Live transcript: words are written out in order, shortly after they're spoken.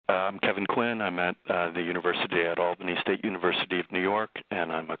I'm Kevin Quinn. I'm at the University at Albany State University of New York,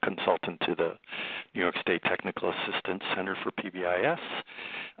 and I'm a consultant to the New York State Technical Assistance Center for PBIS.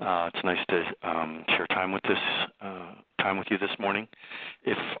 It's nice to share time with you this morning,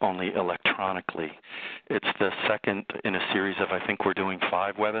 if only electronically. It's the second in a series of, I think we're doing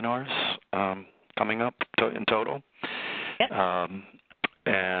 5 webinars coming up in total. Yep.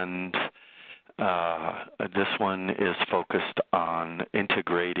 This one is focused on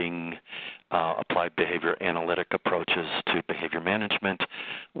integrating applied behavior analytic approaches to behavior management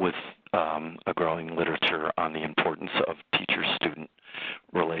with a growing literature on the importance of teacher-student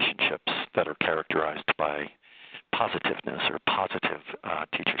relationships that are characterized by positiveness or positive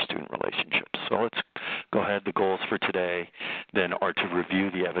teacher-student relationships. So let's go ahead. The goals for today then are to review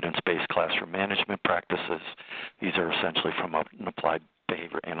the evidence-based classroom management practices. These are essentially from an applied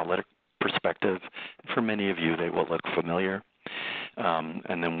behavior analytic perspective. For many of you, they will look familiar.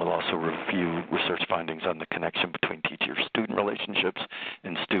 And then we'll also review research findings on the connection between teacher-student relationships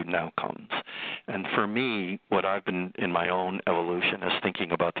and student outcomes. And for me, what I've been in my own evolution is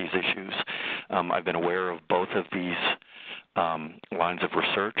thinking about these issues. I've been aware of both of these lines of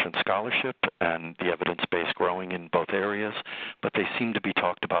research and scholarship and the evidence base growing in both areas, but they seem to be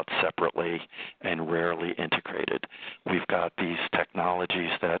talked about separately and rarely integrated. We've got these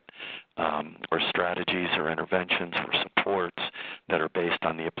technologies that or strategies or interventions or supports that are based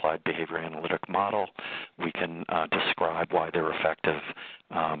on the applied behavior analytic model. We can describe why they're effective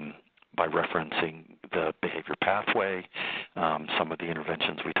by referencing the behavior pathway. Some of the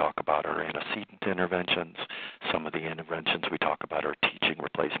interventions we talk about are antecedent interventions. Some of the interventions we talk about are teaching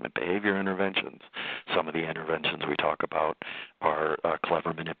replacement behavior interventions. Some of the interventions we talk about are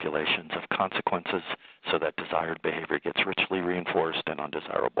clever manipulations of consequences so that desired behavior gets richly reinforced and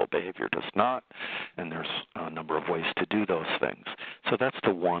undesirable behavior does not. And there's a number of ways to do those things. So that's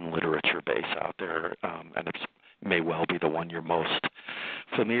the one literature base out there, and it may well be the one you're most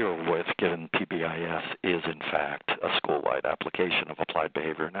familiar with, given PBIS is, in fact, a school-wide application of applied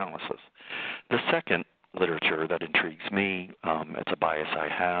behavior analysis. The second literature that intrigues me, it's a bias I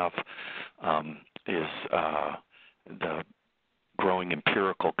have, is the growing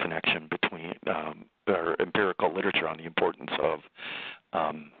empirical connection between, or empirical literature on the importance of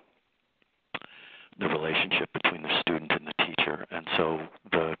the relationship between the student and the teacher. And so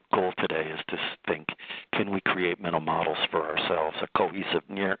the goal today is to think, can we create mental models for ourselves, a cohesive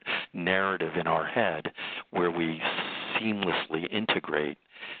narrative in our head where we seamlessly integrate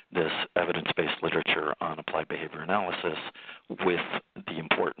this evidence-based literature on applied behavior analysis with the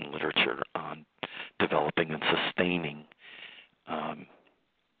important literature on developing and sustaining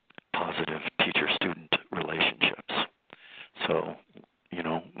positive teacher-student relationships. So,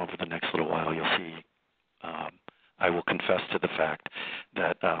 over the next little while, you'll see I will confess to the fact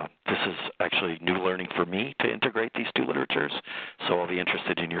that this is actually new learning for me to integrate these two literatures. So I'll be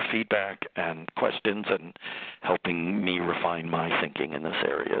interested in your feedback and questions and helping me refine my thinking in this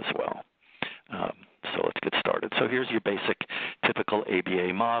area as well. So let's get started. So here's your basic typical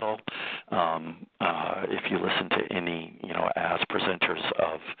ABA model. If you listen to any, as presenters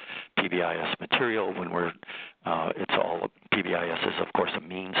of PBIS material, when it's all, PBIS is, of course, a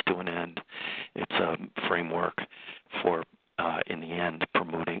means to an end. It's a framework for, in the end,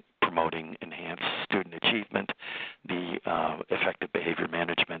 promoting enhanced student achievement, the effective behavior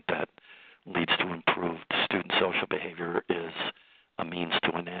management that leads to improved student social behavior is a means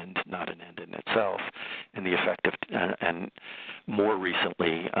to an end, not an end in itself. And the effective, and more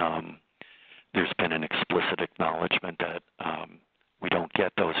recently, there's been an explicit acknowledgement that we don't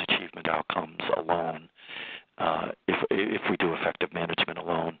get those achievement outcomes alone. If we do effective management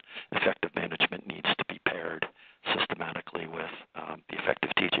alone, effective management needs to be paired systematically with the effective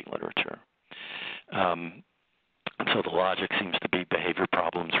teaching literature. And so the logic seems to be behavior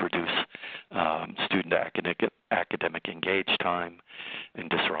problems reduce student academic engaged time and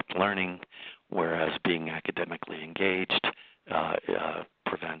disrupt learning, whereas being academically engaged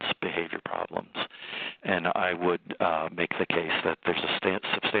prevents behavior problems. And I would make the case that there's a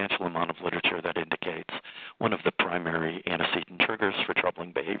substantial amount of literature that indicates one of the primary antecedent triggers for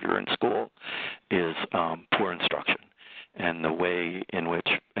troubling behavior in school is poor instruction. And the way in which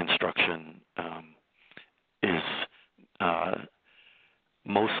instruction is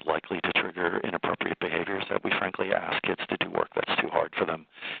most likely to trigger inappropriate behaviors that we frankly ask kids to do work that's too hard for them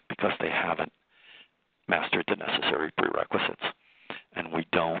because they haven't mastered the necessary prerequisites. And we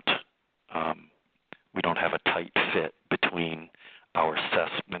don't have a tight fit between our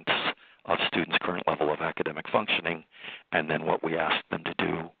assessments of students' current level of academic functioning and then what we ask them to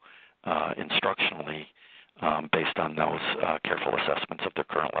do instructionally based on those careful assessments of their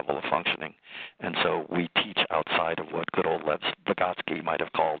current level of functioning. And so we teach outside of what good old Lev Vygotsky might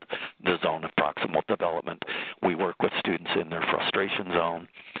have called the zone of proximal development. We work with students in their frustration zone,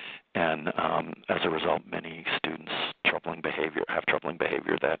 and as a result, many students have troubling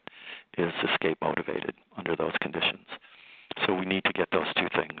behavior that is escape motivated under those conditions. So we need to get those two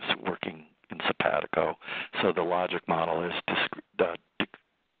things working in simpatico. So the logic model is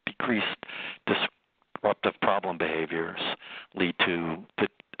decreased disruptive problem behaviors lead to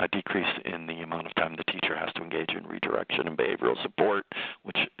a decrease in the amount of time the teacher has to engage in redirection and behavioral support,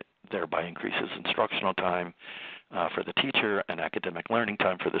 which thereby increases instructional time for the teacher and academic learning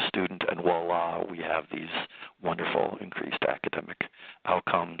time for the student, and voila, we have these wonderful increased academic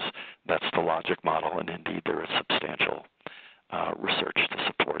outcomes. That's the logic model, and indeed there is substantial research to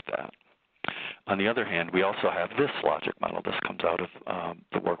support that. On the other hand, we also have this logic model. This comes out of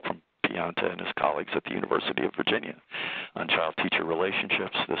the work from Pianta and his colleagues at the University of Virginia on child-teacher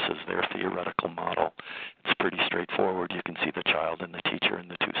relationships. This is their theoretical model. It's pretty straightforward. You can see the child and the teacher in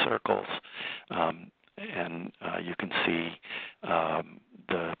the two circles, and you can see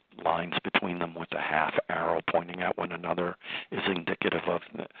the lines between them with a half arrow pointing at one another is indicative of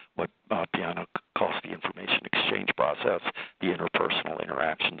what Pianta calls the information exchange process, the interpersonal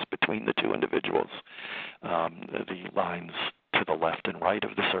interactions between the two individuals. The lines to the left and right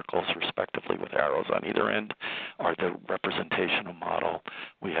of the circles, respectively, with arrows on either end, are the representational model.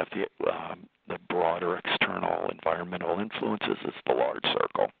 We have the broader external environmental influences as the large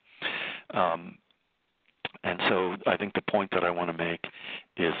circle. And so I think the point that I want to make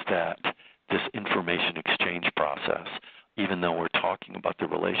is that this information exchange process, even though we're talking about the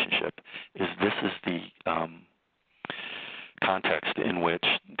relationship, this is the context in which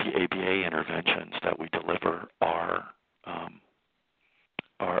the ABA interventions that we deliver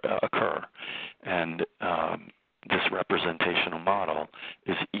occur. And this representational model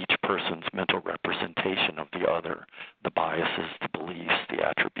is each person's mental representation of the other, the biases, the beliefs, the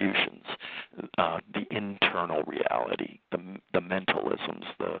attributions, the internal reality, the mentalisms,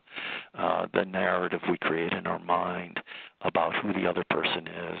 the narrative we create in our mind about who the other person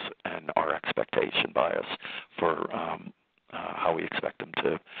is, and our expectation bias for how we expect them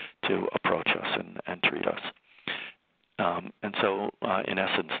to approach us and treat us. And so, in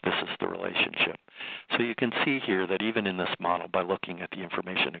essence, this is the relationship. So you can see here that even in this model, by looking at the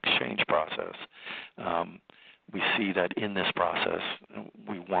information exchange process, we see that in this process,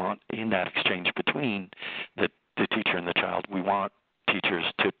 we want, in that exchange between the teacher and the child, we want teachers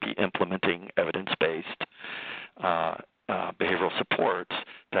to be implementing evidence-based behavioral supports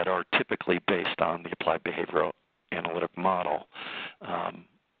that are typically based on the applied behavioral analytic model.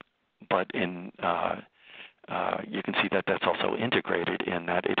 But you can see that that's also integrated in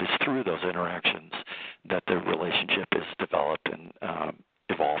that it is through those interactions that the relationship is developed and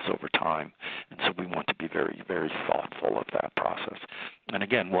evolves over time. And so we want to be very, very thoughtful of that process. And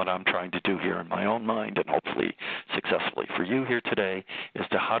again, what I'm trying to do here in my own mind, and hopefully successfully for you here today, is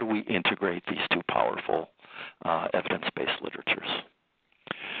to how do we integrate these two powerful evidence-based literatures.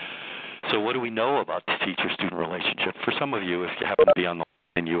 So what do we know about the teacher-student relationship? For some of you, if you happen to be on the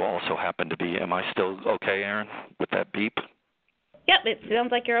and you also happen to be, am I still okay, Aaron, with that beep? Yep, it sounds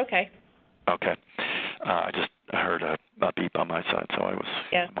like you're okay. Okay. I just heard a beep on my side, so I was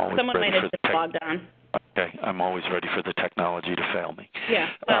someone might have just logged on. Okay, I'm always ready for the technology to fail me. Yeah,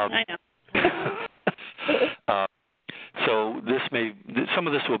 well, I know. So some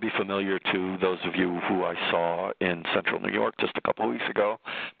of this will be familiar to those of you who I saw in Central New York just a couple of weeks ago,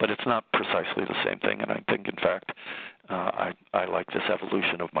 but it's not precisely the same thing. And I think, in fact, I like this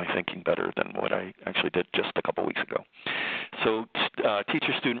evolution of my thinking better than what I actually did just a couple of weeks ago. So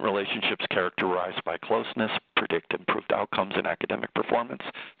teacher-student relationships characterized by closeness predict improved outcomes in academic performance,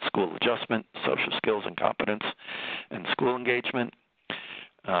 school adjustment, social skills and competence, and school engagement.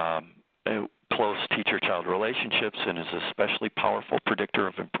 Close teacher-child relationships and is an especially powerful predictor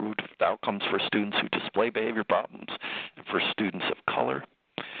of improved outcomes for students who display behavior problems and for students of color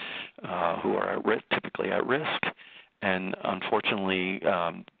who are typically at risk. And unfortunately,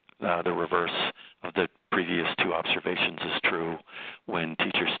 the reverse of the previous two observations is true when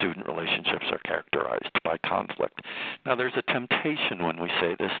teacher-student relationships are characterized by conflict. Now, there's a temptation when we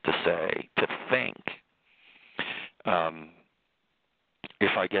say this to think,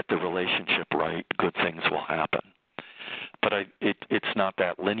 if I get the relationship right, good things will happen. But it's not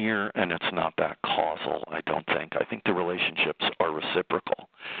that linear and it's not that causal, I don't think. I think the relationships are reciprocal.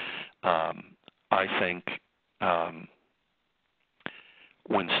 I think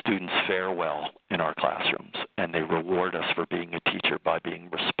when students fare well in our classrooms and they reward us for being a teacher by being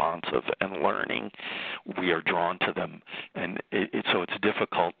responsive and learning, we are drawn to them. And so it's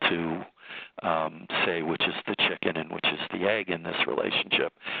difficult to say which is the chicken and which is the egg in this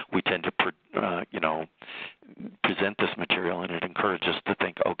relationship. We tend to, present this material, and it encourages to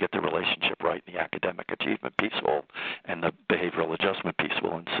think, get the relationship right, and the academic achievement piece will, and the behavioral adjustment piece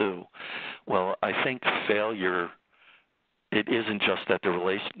will ensue. Well, I think failure, it isn't just that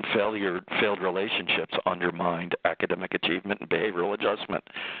the failed relationships undermined academic achievement and behavioral adjustment.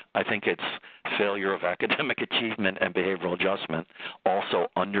 I think it's failure of academic achievement and behavioral adjustment also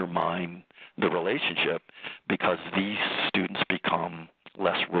undermine the relationship because these students become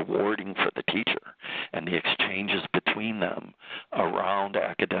less rewarding for the teacher, and the exchanges between them around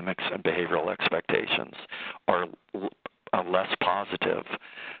academics and behavioral expectations are less positive,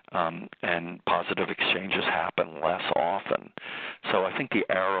 and positive exchanges happen less often. So I think the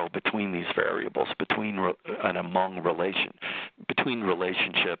arrow between these variables, between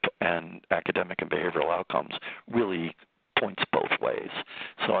relationship and academic and behavioral outcomes, really points both ways.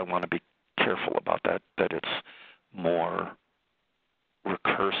 So I want to be careful about that it's more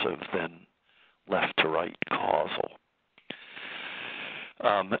recursive than left to right causal.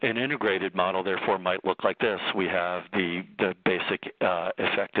 An integrated model, therefore, might look like this. We have the basic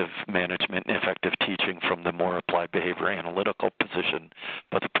effective management and effective teaching from the more applied behavior analytical position.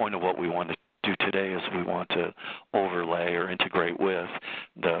 But the point of what we want to do today is we want to overlay or integrate with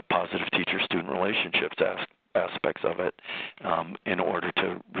the positive teacher-student relationships aspects of it in order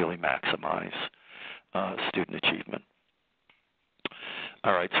to really maximize student achievement.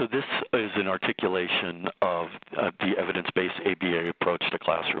 All right, so this is an articulation of the evidence-based ABA approach to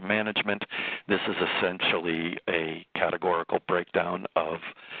classroom management. This is essentially a categorical breakdown of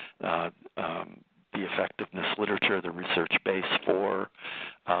the effectiveness literature, the research base for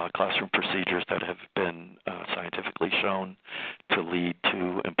classroom procedures that have been scientifically shown to lead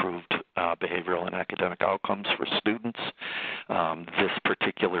to improved behavioral and academic outcomes for students. This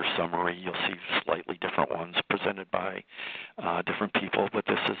particular summary, you'll see slightly different ones presented by different people, but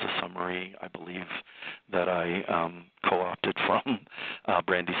this is a summary, I believe, that I co-opted from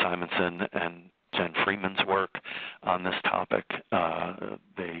Brandy Simonson and Jen Freeman's work on this topic.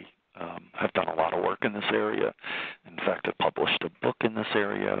 They have done a lot of work in this area. In fact, have published a book in this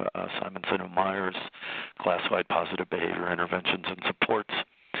area, Simonson and Myers, Classified Positive Behavior Interventions and Supports.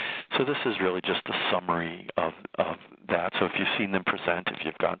 So this is really just a summary of that. So if you've seen them present, if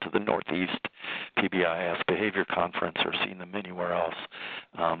you've gone to the Northeast PBIS Behavior Conference or seen them anywhere else,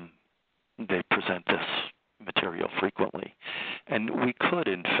 they present this material frequently. And we could,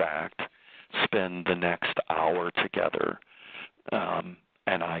 in fact, spend the next hour together,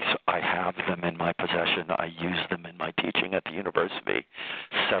 and I have them in my possession. I use them in my teaching at the university,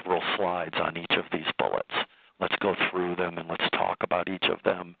 several slides on each of these bullets. Let's go through them and let's talk about each of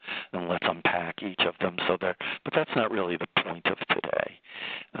them and let's unpack each of them. But that's not really the point of today.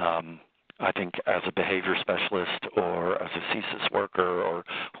 I think as a behavior specialist or as a CSIS worker or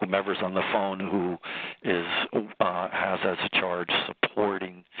whomever's on the phone who has as a charge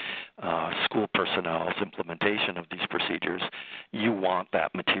supporting school personnel's implementation of these procedures, you want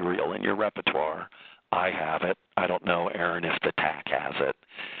that material in your repertoire. I have it. I don't know, Aaron, if the TAC has it.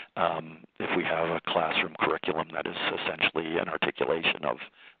 If we have a classroom curriculum that is essentially an articulation of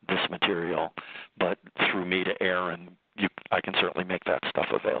this material, but through me to Aaron, I can certainly make that stuff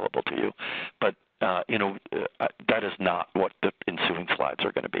available to you. But, that is not what the ensuing slides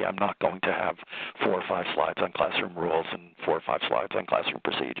are going to be. I'm not going to have 4 or 5 slides on classroom rules and 4 or 5 slides on classroom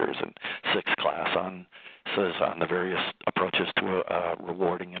procedures and 6 class on the various approaches to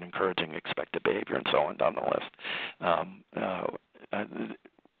rewarding and encouraging expected behavior and so on down the list.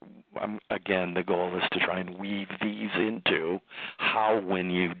 Again, the goal is to try and weave these into how, when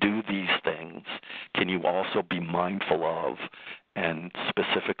you do these things, can you also be mindful of and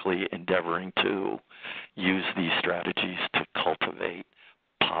specifically endeavoring to use these strategies to cultivate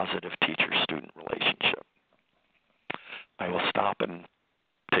positive teacher-student relationship. I will stop and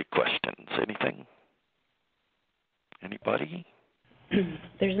take questions. Anything? Anybody?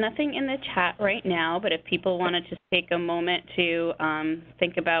 There's nothing in the chat right now, but if people want to just take a moment to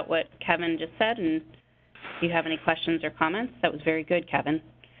think about what Kevin just said, and if you have any questions or comments, that was very good, Kevin.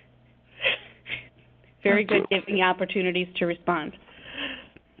 Very good, giving opportunities to respond.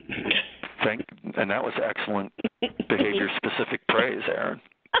 And that was excellent behavior-specific praise, Aaron.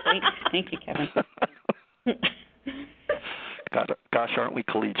 Thank you, Kevin. Gosh, aren't we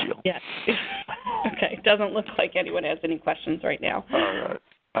collegial? Yes. Okay, doesn't look like anyone has any questions right now. All right,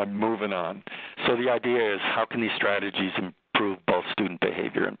 I'm moving on. So the idea is, how can these strategies improve both both student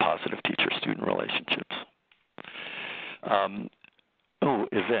behavior and positive teacher-student relationships.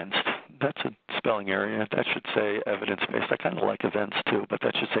 Events. That's a spelling area. That should say evidence-based. I kind of like events too, but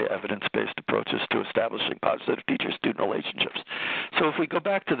that should say evidence-based approaches to establishing positive teacher-student relationships. So if we go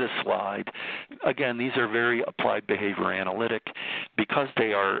back to this slide, again, these are very applied behavior analytic. Because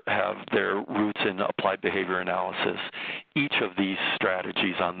they have their roots in applied behavior analysis, each of these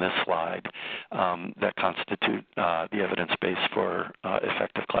strategies on this slide that constitute the evidence base for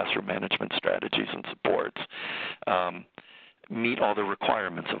effective classroom management strategies and supports meet all the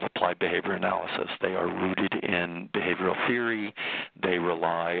requirements of applied behavior analysis. They are rooted in behavioral theory. They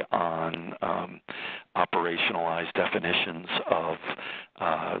rely on operationalized definitions of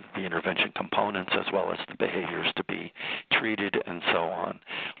the intervention components as well as the behaviors to be treated and so on.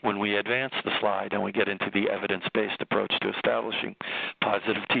 When we advance the slide and we get into the evidence-based approach to establishing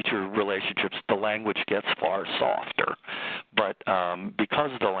positive teacher relationships, the language gets far softer. But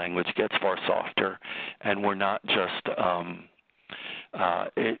because the language gets far softer and we're not just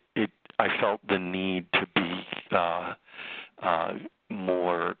I felt the need to be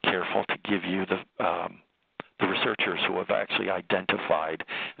more careful to give you the researchers who have actually identified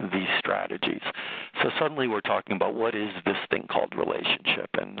these strategies. So suddenly we're talking about what is this thing called relationship,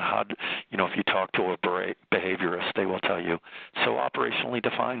 and how, if you talk to a behaviorist, they will tell you, so operationally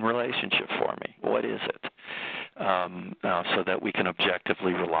define relationship for me. What is it? So that we can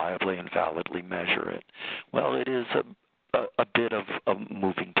objectively, reliably, and validly measure it. Well, it is a bit of a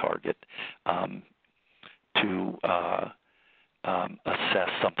moving target to assess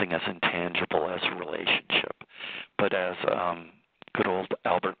something as intangible as a relationship. But as good old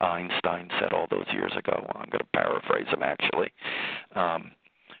Albert Einstein said all those years ago, I'm going to paraphrase him actually,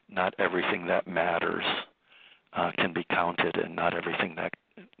 not everything that matters can be counted, and not everything that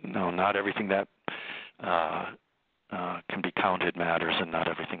can be counted matters, and not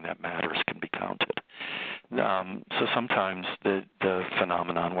everything that matters can be counted. So sometimes the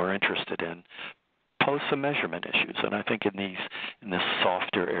phenomenon we're interested in pose some measurement issues, and I think in this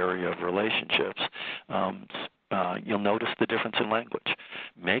softer area of relationships, you'll notice the difference in language.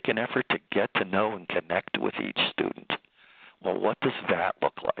 Make an effort to get to know and connect with each student. Well, what does that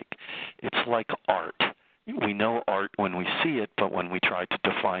look like? It's like art. We know art when we see it, but when we try to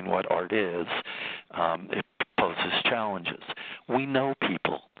define what art is, it poses challenges. We know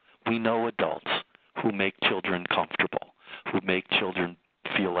people. We know adults who make children comfortable, who make children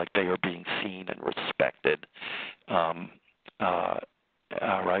feel like they are being seen and respected,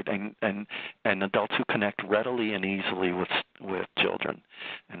 right? And adults who connect readily and easily with children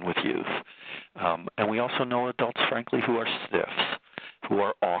and with youth. And we also know adults, frankly, who are stiffs, who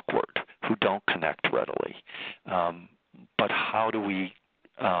are awkward, who don't connect readily. But how do we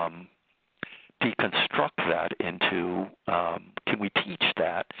deconstruct that into, can we teach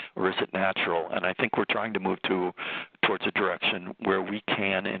that, or is it natural? And I think we're trying to move towards a direction where we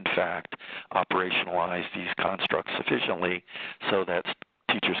can, in fact, operationalize these constructs sufficiently so that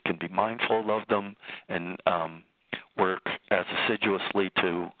teachers can be mindful of them and work as assiduously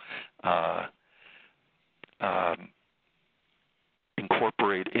to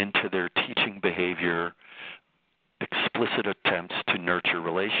incorporate into their teaching behavior explicit attempts to nurture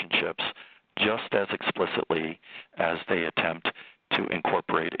relationships just as explicitly as they attempt to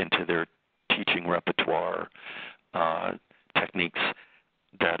incorporate into their teaching repertoire techniques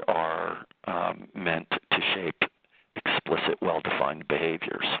that are meant to shape explicit, well-defined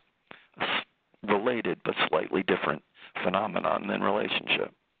behaviors. Related but slightly different phenomenon than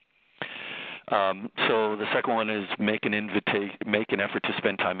relationship. So the second one is make an effort to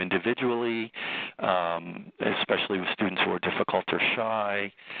spend time individually, especially with students who are difficult or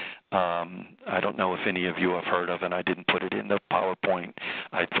shy. I don't know if any of you have heard of, and I didn't put it in the PowerPoint.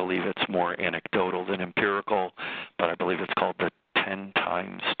 I believe it's more anecdotal than empirical, but I believe it's called the 10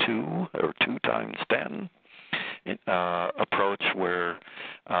 times 2 or 2 times 10 approach, where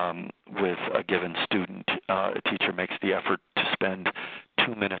with a given student, a teacher makes the effort to spend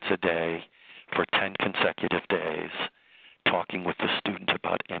 2 minutes a day for 10 consecutive days talking with the student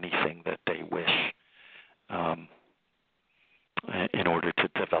about anything that they wish in order to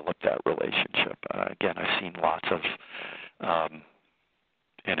develop that relationship. Again, I've seen lots of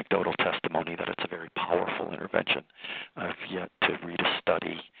anecdotal testimony that it's a very powerful intervention. I've yet to read a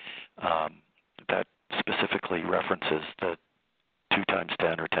study that specifically references the 2 times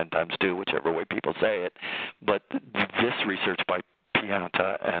 10 or 10 times 2, whichever way people say it. But this research by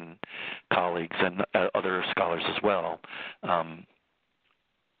Pianta and colleagues and other scholars as well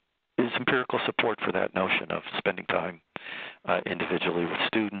is empirical support for that notion of spending time individually with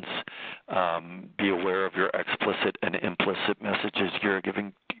students. Be aware of your explicit explicit and implicit messages you're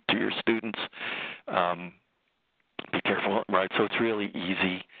giving to your students. Be careful, right? So it's really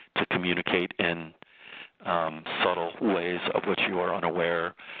easy to communicate in subtle ways of which you are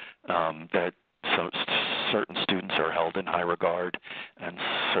unaware, that certain students are held in high regard and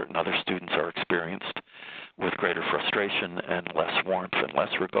certain other students are experienced with greater frustration and less warmth and less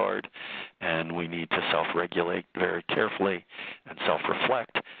regard, and we need to self-regulate very carefully and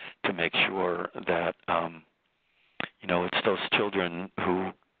self-reflect to make sure that it's those children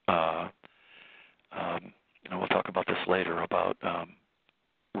who we'll talk about this later about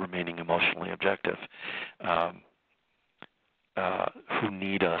remaining emotionally objective, who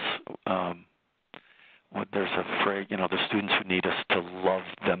need us. There's a phrase, the students who need us to love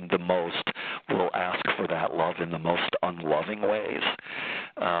them the most will ask for that love in the most unloving ways.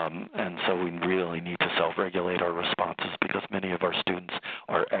 And so we really need to self-regulate our responses, because many of our students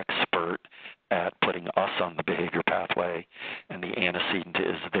are expert at putting us on the behavior pathway, and the antecedent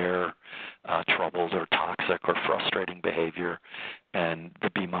is their troubled or toxic or frustrating behavior. And the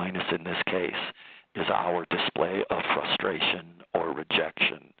B- in this case is our display of frustration or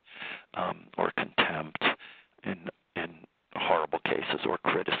rejection or contempt in horrible cases, or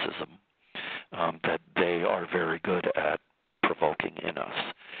criticism that they are very good at provoking in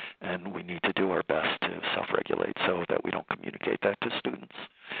us. And we need to do our best to self-regulate so that we don't communicate that to students.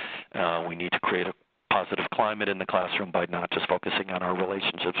 We need to create a positive climate in the classroom by not just focusing on our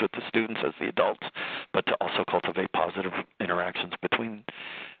relationships with the students as the adults, but to also cultivate positive interactions between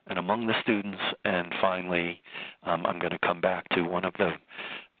and among the students. And finally, I'm going to come back to one of the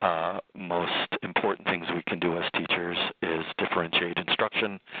most important things we can do as teachers is differentiate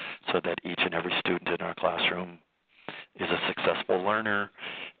instruction so that each and every student in our classroom is a successful learner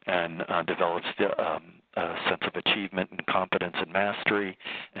and develops a sense of achievement and competence and mastery.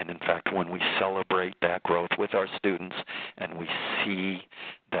 And in fact, when we celebrate that growth with our students, and we see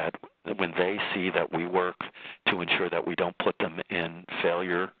that when they see that we work to ensure that we don't put them in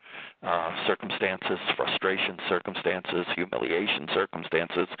failure circumstances, frustration circumstances, humiliation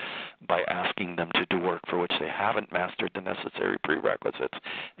circumstances, by asking them to do work for which they haven't mastered the necessary prerequisites,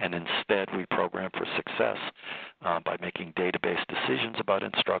 and instead we program for success by making database decisions about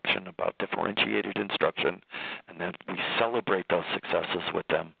instruction, about differentiated instruction, and then we celebrate those successes with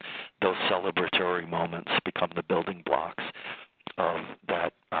them. Those celebratory moments become the building blocks of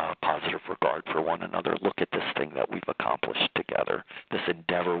that positive regard for one another. Look at this thing that we've accomplished together, this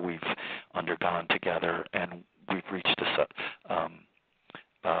endeavor we've undergone together, and we've reached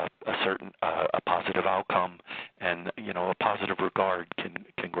a positive outcome, and a positive regard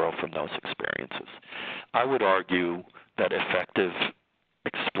can grow from those experiences. I would argue that effective,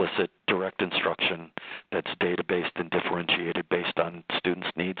 explicit, direct instruction that's data-based and differentiated based on students'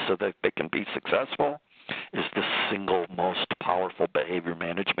 needs so that they can be successful is the single most powerful behavior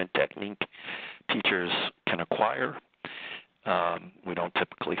management technique teachers can acquire. We don't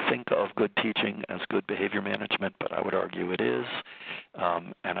typically think of good teaching as good behavior management, but I would argue it is.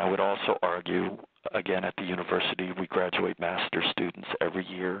 And I would also argue, again, at the university, we graduate master students every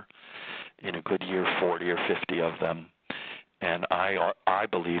year. In a good year, 40 or 50 of them. And I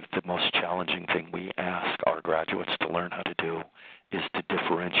believe the most challenging thing we ask our graduates to learn how to do is to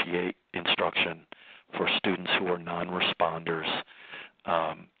differentiate instruction for students who are non-responders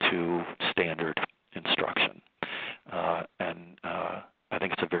to standard instruction. And I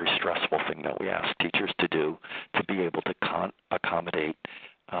think it's a very stressful thing that we ask teachers to do, to be able to accommodate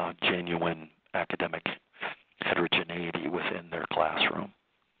genuine academic heterogeneity within their classroom.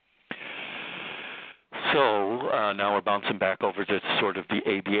 So now we're bouncing back over to sort of the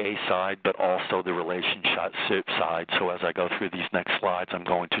ABA side, but also the relationship side. So as I go through these next slides, I'm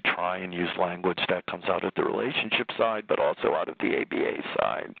going to try and use language that comes out of the relationship side, but also out of the ABA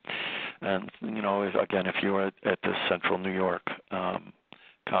side. And, again, if you were at the Central New York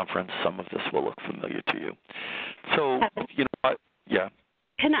conference, some of this will look familiar to you. So, yeah.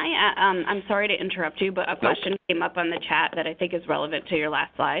 Can I, I'm sorry to interrupt you, but a question came up on the chat that I think is relevant to your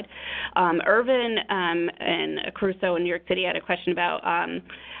last slide. Irvin and Crusoe in New York City had a question about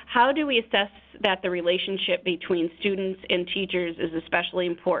how do we assess that the relationship between students and teachers is especially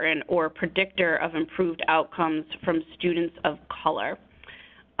important or predictor of improved outcomes from students of color?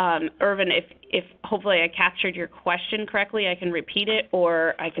 Irvin, if hopefully I captured your question correctly, I can repeat it,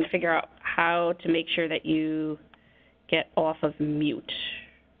 or I can figure out how to make sure that you get off of mute.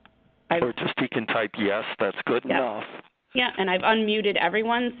 Or just you can type yes, that's good enough. Yeah, and I've unmuted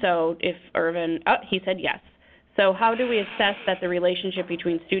everyone, so if Irvin, he said yes. So how do we assess that the relationship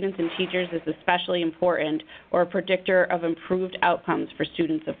between students and teachers is especially important or a predictor of improved outcomes for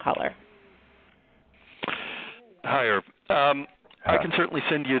students of color? Hi, Irv. I can certainly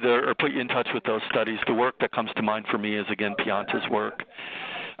send you or put you in touch with those studies. The work that comes to mind for me is, again, Pianta's work.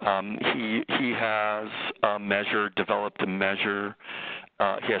 He has developed a measure.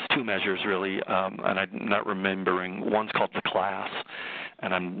 He has two measures, really, and I'm not remembering. One's called the class,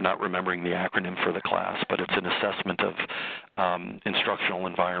 and I'm not remembering the acronym for the class, but it's an assessment of instructional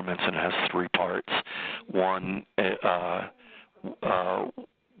environments, and it has three parts.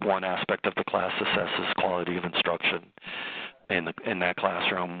 One aspect of the class assesses quality of instruction in that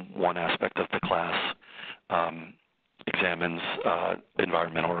classroom. One aspect of the class examines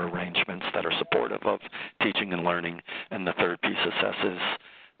environmental arrangements that are supportive of teaching and learning, and the third piece assesses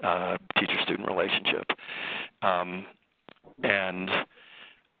teacher-student relationship.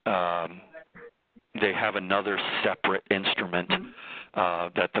 They have another separate instrument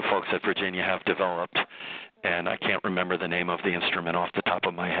that the folks at Virginia have developed, and I can't remember the name of the instrument off the top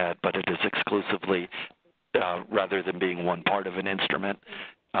of my head, but it is exclusively, rather than being one part of an instrument,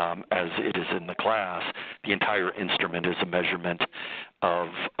 as it is in the class, the entire instrument is a measurement of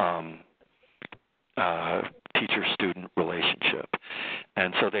teacher-student relationship.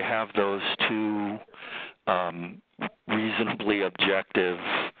 And so they have those two reasonably objective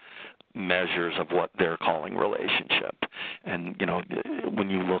measures of what they're calling relationship. And, when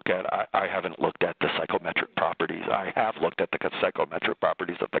you look at, I haven't looked at the psychometric properties. I have looked at the psychometric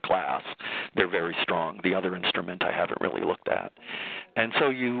properties of the class. They're very strong. The other instrument I haven't really looked at. And so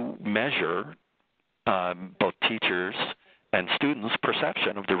you measure both teachers and students'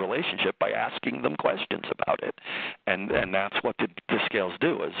 perception of the relationship by asking them questions about it. And that's what the scales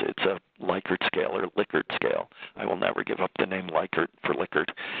do. Is it's a Likert scale or Likert scale. I will never give up the name Likert for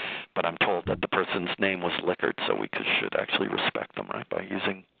Likert, but I'm told that the person's name was Likert, so we should actually respect them, right, by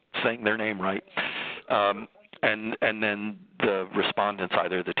saying their name right. And then the respondents,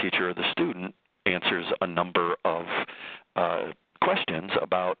 either the teacher or the student, answers a number of questions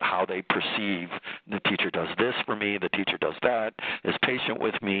about how they perceive the teacher does this for me, the teacher does that, is patient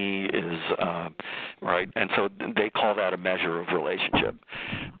with me, right? And so they call that a measure of relationship,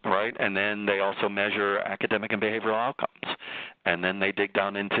 right? And then they also measure academic and behavioral outcomes. And then they dig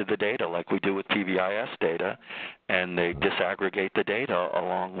down into the data like we do with PBIS data, and they disaggregate the data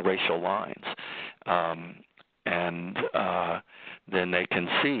along racial lines. Then they can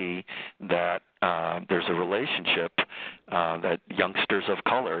see that there's a relationship that youngsters of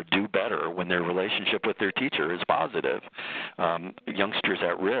color do better when their relationship with their teacher is positive. Youngsters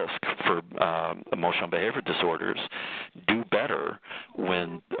at risk for emotional behavior disorders do better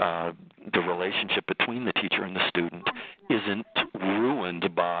when the relationship between the teacher and the student isn't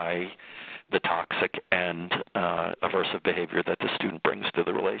ruined by the toxic and aversive behavior that the student brings to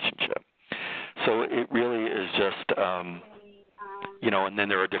the relationship. So it really is just, and then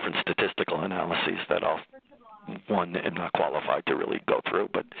there are different statistical analyses that am not qualified to really go through,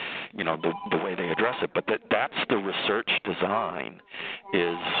 but, the way they address it. But that's the research design,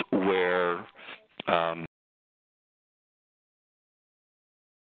 is where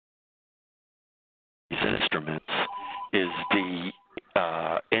these instruments is the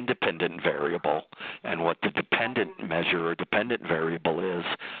independent variable, and what the dependent measure or dependent variable is,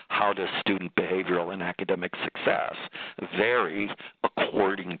 how does student behavioral and academic success vary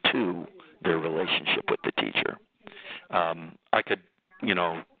according to their relationship with the teacher. I could,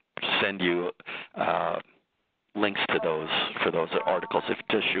 send you links to those for those articles. If you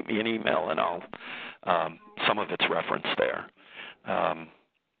just shoot me an email, and I'll some of it's referenced there.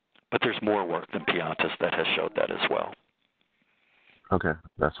 But there's more work than Pianta's that has showed that as well. Okay,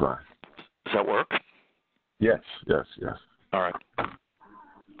 that's fine. Does that work? Yes. All right.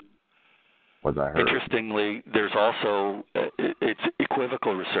 What I heard. Interestingly, there's also, it's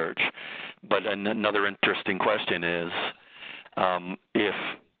equivocal research, but another interesting question is if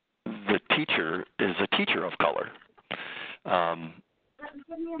the teacher is a teacher of color, to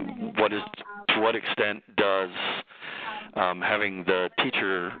what extent does having the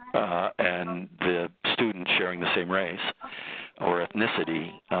teacher and the student sharing the same race or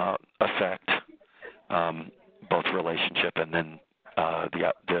ethnicity affect both relationship and then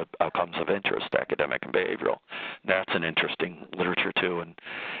the outcomes of interest, academic and behavioral? That's an interesting literature too, and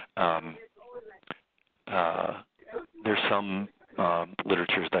there's some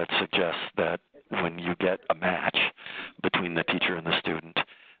literatures that suggest that when you get a match between the teacher and the student,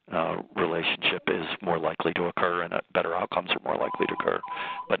 relationship is more likely to occur and better outcomes are more likely to occur,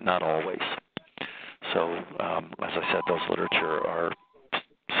 but not always. So, as I said, those literature are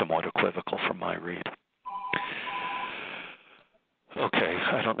somewhat equivocal from my read. Okay,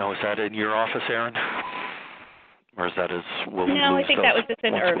 I don't know, is that in your office, Erin? Or is that No, I think that was just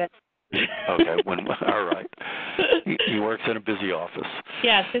in Irvin. Okay. All right. He works in a busy office.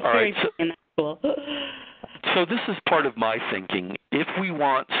 Yes, it's all very right, busy in that school. So this is part of my thinking. If we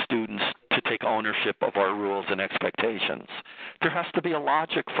want students to take ownership of our rules and expectations, there has to be a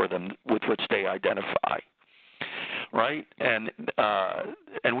logic for them with which they identify, right? And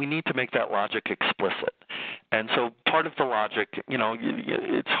we need to make that logic explicit. And so part of the logic,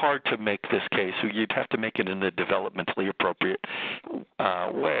 it's hard to make this case. You'd have to make it in a developmentally appropriate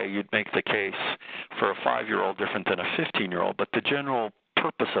way. You'd make the case for a 5-year-old different than a 15-year-old, but the general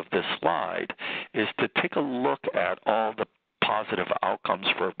purpose of this slide is to take a look at all the positive outcomes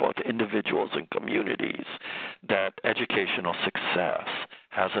for both individuals and communities that educational success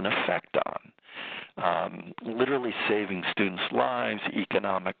has an effect on. Literally saving students' lives,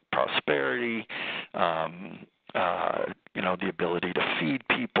 economic prosperity, the ability to feed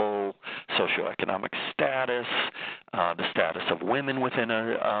people, socioeconomic status, the status of women within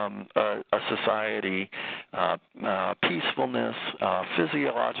a society, peacefulness,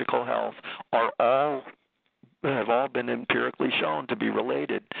 physiological health have all been empirically shown to be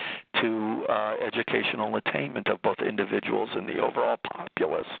related to educational attainment of both individuals and the overall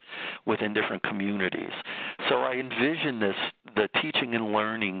populace within different communities. So I envision the teaching and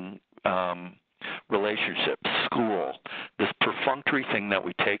learning relationship, school, this perfunctory thing that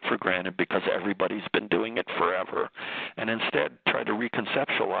we take for granted because everybody's been doing it forever, and instead try to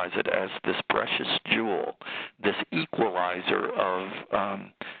reconceptualize it as this precious jewel, this equalizer of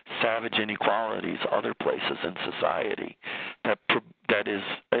savage inequalities other places in society that is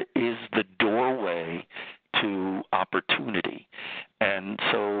the doorway to opportunity. And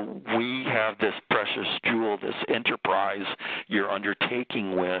so we have this precious jewel, this enterprise you're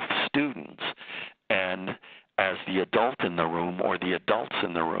undertaking with students. And as the adult in the room or the adults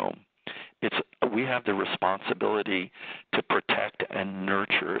in the room, we have the responsibility to protect and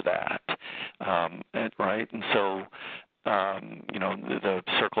nurture that, right? And so the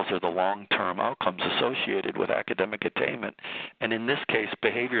circles are the long-term outcomes associated with academic attainment. And in this case,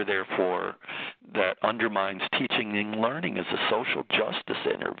 behavior, therefore, that undermines teaching and learning is a social justice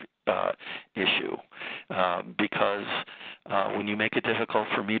issue because when you make it difficult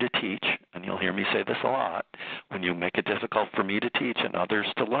for me to teach, and you'll hear me say this a lot, when you make it difficult for me to teach and others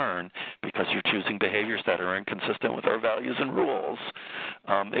to learn because you're choosing behaviors that are inconsistent with our values and rules,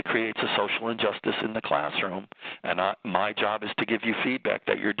 it creates a social injustice in the classroom. And my job is to give you feedback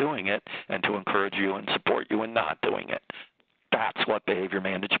that you're doing it and to encourage you and support you in not doing it. That's what behavior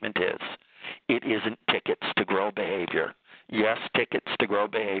management is. It isn't tickets to grow behavior. Yes, tickets to grow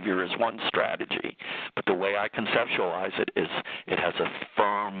behavior is one strategy, but the way I conceptualize it is it has a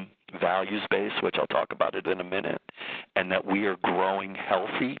firm values base, which I'll talk about it in a minute, and that we are growing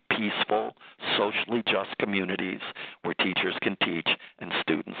healthy, peaceful, socially just communities where teachers can teach and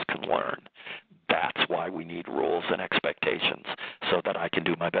students can learn. That's why we need rules and expectations, so that I can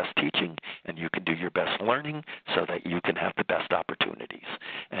do my best teaching and you can do your best learning so that you can have the best opportunities.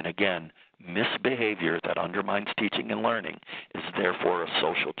 And again, misbehavior that undermines teaching and learning is therefore a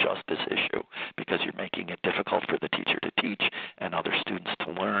social justice issue because you're making it difficult for the teacher to teach and other students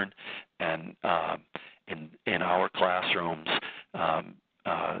to learn. And in our classrooms,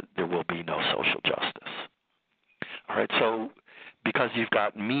 there will be no social justice. All right, so because you've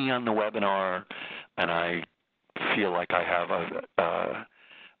got me on the webinar and I feel like I have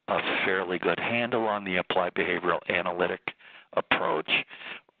a fairly good handle on the applied behavioral analytic approach,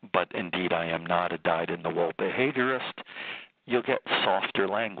 but indeed I am not a dyed-in-the-wool behaviorist, you'll get softer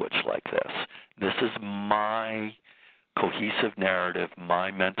language like this. This is my cohesive narrative,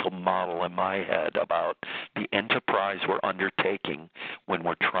 my mental model in my head about the enterprise we're undertaking when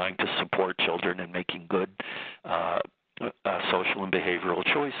we're trying to support children in making good social and behavioral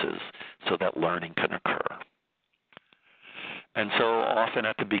choices so that learning can occur. And so often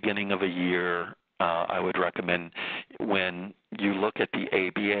at the beginning of a year, I would recommend when you look at the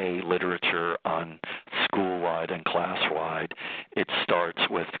ABA literature on school-wide and class-wide, it starts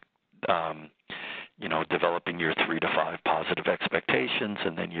with developing your 3 to 5 positive expectations,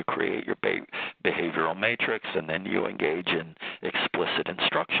 and then you create your behavioral matrix, and then you engage in explicit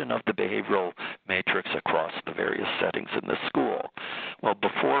instruction of the behavioral matrix across the various settings in the school. Well,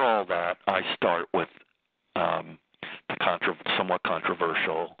 before all that, I start with the somewhat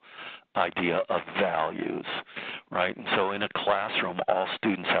controversial idea of values, right? And so in a classroom, all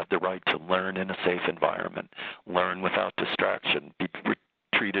students have the right to learn in a safe environment, learn without distraction, be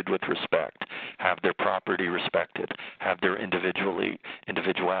treated with respect, have their property respected, have their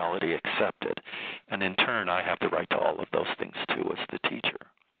individuality accepted. And in turn, I have the right to all of those things too as the teacher.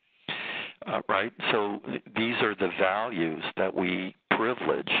 Right? So these are the values that we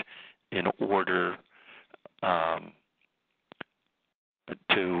privilege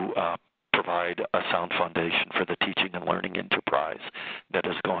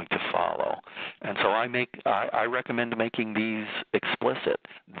I recommend making these explicit.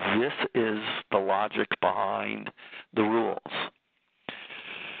 This is the logic behind the rules.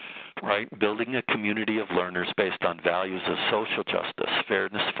 Right? Building a community of learners based on values of social justice,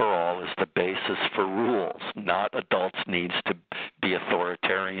 fairness for all is the basis for rules, not adults' needs to be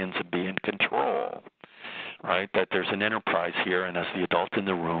authoritarians and be in control. Right? That there's an enterprise here, and as the adult in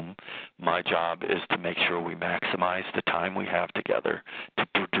the room, my job is to make sure we maximize the time we have together to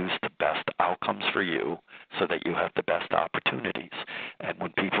produce the best outcomes for you so that you have the best opportunities. And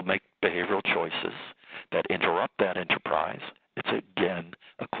when people make behavioral choices that interrupt that enterprise, it's again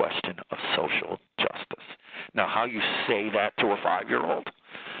a question of social justice. Now, how you say that to a 5-year-old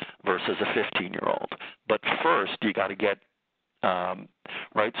versus a 15-year-old. But first, you got to get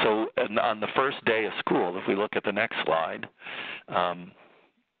right. So, on the first day of school, if we look at the next slide, I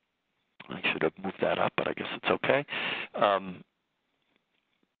should have moved that up, but I guess it's okay.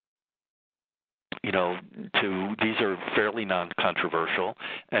 These are fairly non-controversial,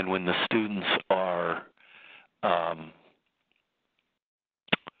 and when the students are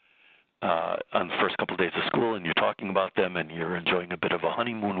on the first couple of days of school, and you're talking about them, and you're enjoying a bit of a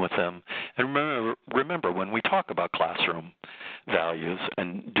honeymoon with them. And remember, when we talk about classroom values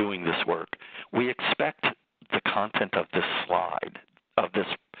and doing this work, we expect the content of this slide, of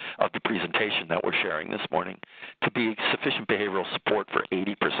the presentation that we're sharing this morning, to be sufficient behavioral support for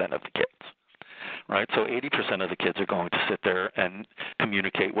 80% of the kids. Right, so 80% of the kids are going to sit there and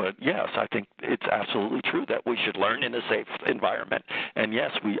communicate yes, I think it's absolutely true that we should learn in a safe environment, and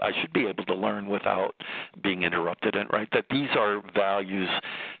yes, I should be able to learn without being interrupted, and right, that these are values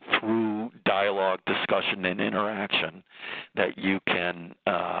through dialogue, discussion, and interaction that you can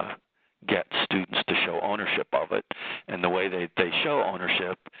get students to show ownership of it. And the way they show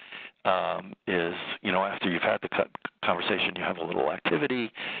ownership is, after you've had the conversation, you have a little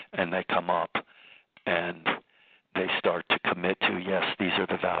activity, and they come up and they start to commit to, yes, these are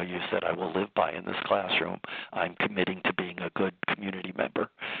the values that I will live by in this classroom. I'm committing to being a good community member,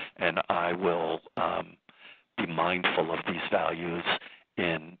 and I will be mindful of these values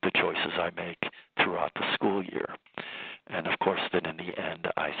in the choices I make throughout the school year. And, of course, then in the end,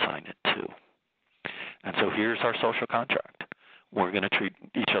 I sign it too. And so here's our social contract. We're going to treat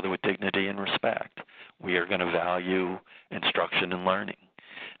each other with dignity and respect. We are going to value instruction and learning.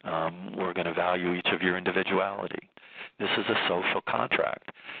 We're going to value each of your individuality. This is a social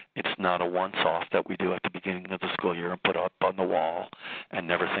contract. It's not a once-off that we do at the beginning of the school year and put up on the wall and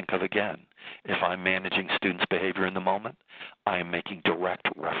never think of again. If I'm managing students' behavior in the moment, I am making direct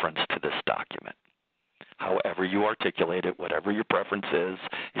reference to this document. However you articulate it, whatever your preference is,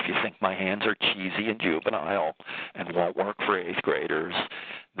 if you think my hands are cheesy and juvenile and won't work for 8th graders,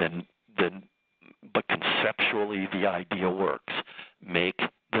 then but conceptually the idea works. Make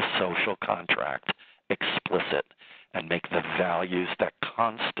the social contract explicit and make the values that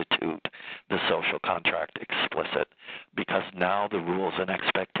constitute the social contract explicit, because now the rules and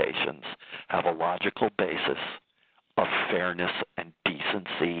expectations have a logical basis of fairness and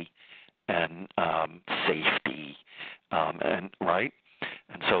decency and safety, and right?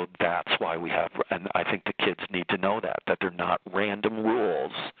 And so that's why we have, and I think the kids need to know that they're not random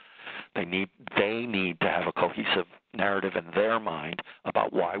rules. They need to have a cohesive narrative in their mind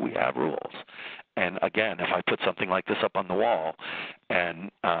about why we have rules. And again, if I put something like this up on the wall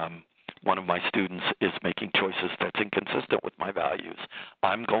and one of my students is making choices that's inconsistent with my values,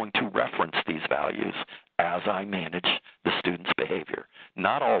 I'm going to reference these values as I manage the student's behavior.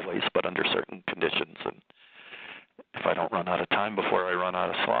 Not always, but under certain conditions. And if I don't run out of time before I run out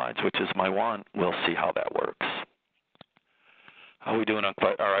of slides, which is my want, we'll see how that works. How are we doing on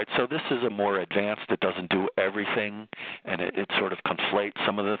all right, so this is a more advanced, it doesn't do everything, and it sort of conflates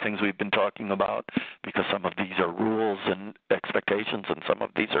some of the things we've been talking about, because some of these are rules and expectations and some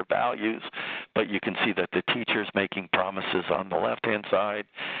of these are values, but you can see that the teacher's making promises on the left-hand side,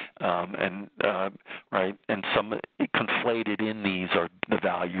 right, and some conflated in these are the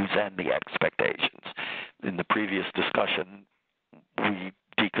values and the expectations. In the previous discussion, we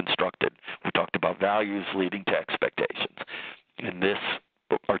deconstructed, we talked about values leading to expectations. In this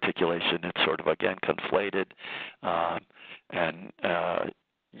articulation, it's sort of, again, conflated, and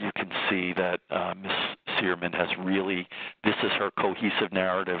you can see that Ms. Searman has really, this is her cohesive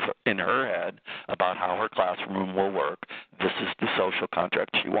narrative in her head about how her classroom will work. This is the social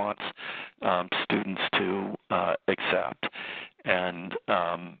contract she wants students to accept. And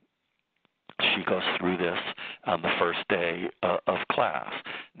she goes through this on the first day of class.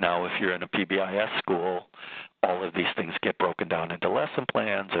 Now, if you're in a PBIS school, all of these things get broken down into lesson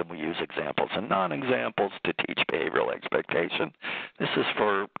plans, and we use examples and non-examples to teach behavioral expectation. This is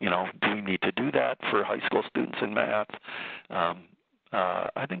for, do we need to do that for high school students in math?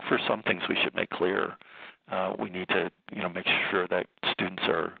 I think for some things we should make clear. We need to, make sure that students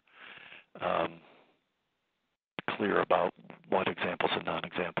are clear about what examples and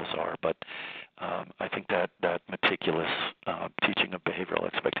non-examples are. But I think that meticulous teaching of behavioral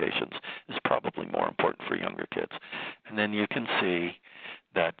expectations is probably more important for younger kids. And then you can see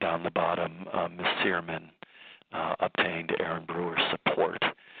that down the bottom, Ms. Searman obtained Aaron Brewer's support.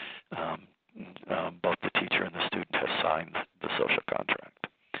 Both the teacher and the student have signed the social contract.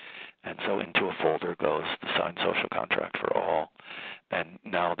 And so into a folder goes the signed social contract for all. And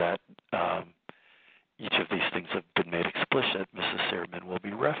now that each of these things have been made explicit, Mrs. Searman will be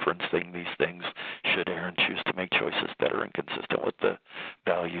referencing these things should Aaron choose to make choices that are inconsistent with the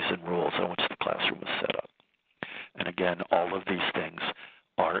values and rules on which the classroom is set up. And again, all of these things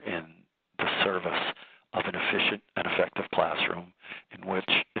are in the service of an efficient and effective classroom in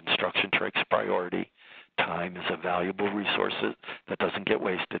which instruction takes priority. Time is a valuable resource that doesn't get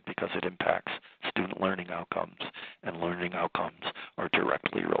wasted because it impacts student learning outcomes, and learning outcomes are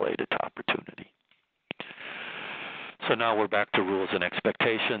directly related to opportunity. So now we're back to rules and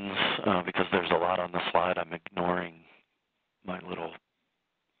expectations. Because there's a lot on the slide, I'm ignoring my little.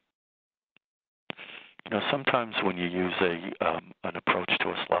 Sometimes when you use an approach to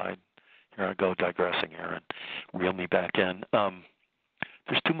a slide, here I go digressing, Aaron, reel me back in.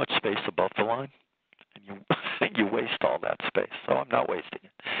 There's too much space above the line, and you waste all that space. So I'm not wasting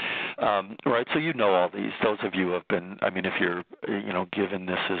it. Right, so all these. Those of you who have been, if you're, given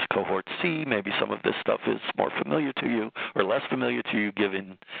this as cohort C, maybe some of this stuff is more familiar to you or less familiar to you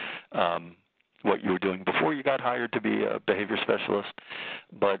given what you were doing before you got hired to be a behavior specialist.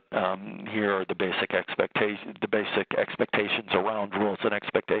 But here are the basic expectations around rules and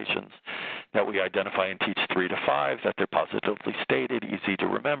expectations that we identify and teach 3 to 5, that they're positively stated, easy to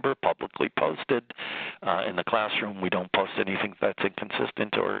remember, publicly posted. In the classroom, we don't post anything that's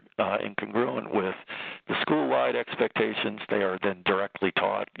inconsistent or incongruent with the school-wide expectations. They are then directly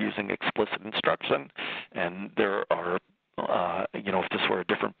taught using explicit instruction, and there are if this were a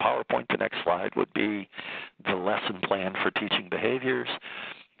different PowerPoint, the next slide would be the lesson plan for teaching behaviors.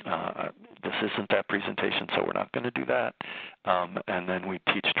 This isn't that presentation, so we're not going to do that. And then we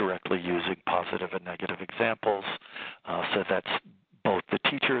teach directly using positive and negative examples. So that's both the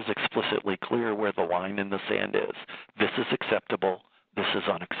teacher is explicitly clear where the line in the sand is. This is acceptable. This is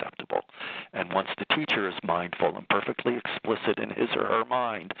unacceptable. And once the teacher is mindful and perfectly explicit in his or her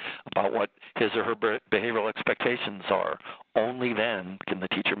mind about what his or her behavioral expectations are, only then can the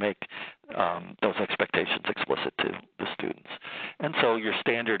teacher make those expectations explicit to the students. And so your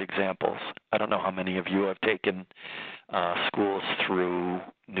standard examples, I don't know how many of you have taken schools through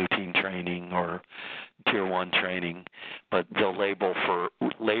new team training or Tier 1 training, but they'll label for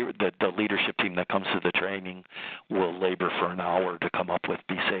the leadership team that comes to the training will labor for an hour to come up with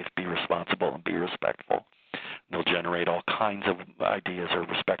be safe, be responsible, and be respectful. They'll generate all kinds of ideas or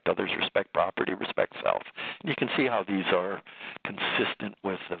respect others, respect property, respect self. And you can see how these are consistent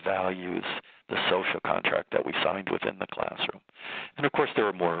with the values, the social contract that we signed within the classroom. And of course, there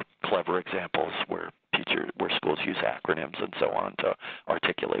are more clever examples where schools use acronyms and so on to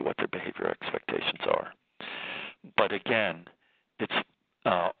articulate what their behavior expectations are. But again, it's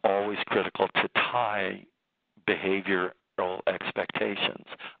always critical to tie behavioral expectations,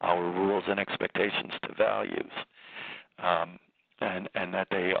 our rules and expectations, to values,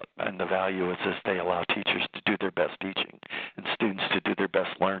 and the value is they allow teachers to do their best teaching and students to do their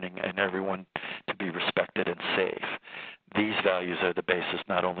best learning and everyone to be respected and safe. These values are the basis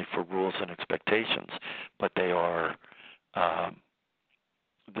not only for rules and expectations, but they are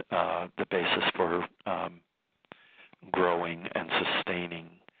the basis for growing and sustaining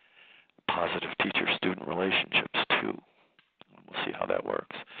positive teacher-student relationships too. We'll see how that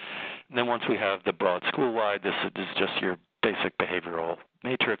works. And then once we have the broad school-wide, this is just your basic behavioral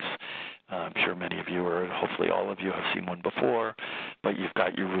matrix. I'm sure many of you, or hopefully all of you, have seen one before, but you've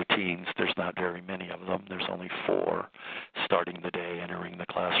got your routines. There's not very many of them. There's only 4: starting the day, entering the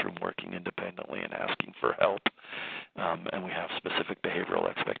classroom, working independently, and asking for help. And we have specific behavioral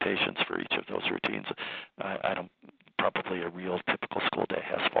expectations for each of those routines. Probably a real typical school day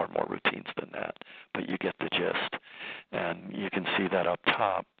has far more routines than that, but you get the gist. And you can see that up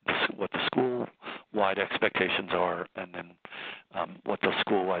top, what the school-wide expectations are, and then what those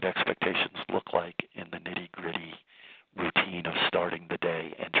school-wide expectations look like in the nitty-gritty routine of starting the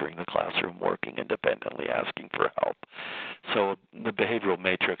day, entering the classroom, working independently, asking for help. So the behavioral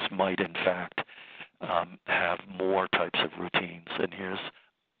matrix might, in fact, have more types of routines. And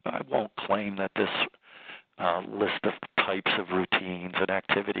I won't claim that this list of types of routines and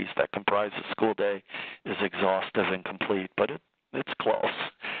activities that comprise a school day is exhaustive and complete, but it's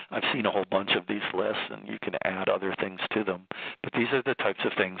close. I've seen a whole bunch of these lists, and you can add other things to them. But these are the types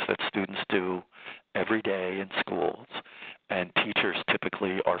of things that students do every day in schools, and teachers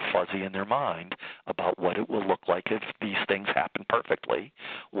typically are fuzzy in their mind about what it will look like if these things happen perfectly,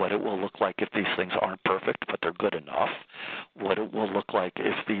 what it will look like if these things aren't perfect but they're good enough, what it will look like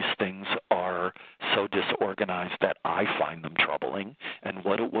if these things are so disorganized that I find them troubling, and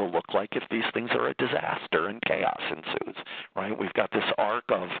what it will look like if these things are a disaster and chaos ensues, right? We've got this arc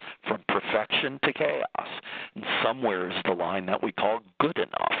of from perfection to chaos, and somewhere is the line that we call good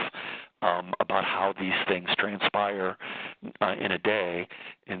enough. About how these things transpire in a day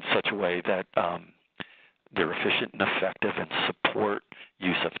in such a way that they're efficient and effective and support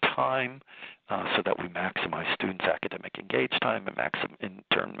use of time so that we maximize students' academic engaged time and in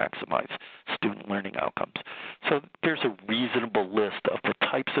turn maximize student learning outcomes. So there's a reasonable list of the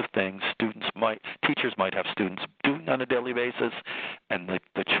types of things teachers might have students doing on a daily basis, and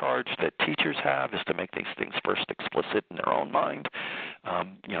the charge that teachers have is to make these things first explicit in their own mind,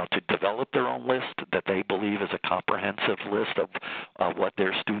 to develop their own list that they believe is a comprehensive list of what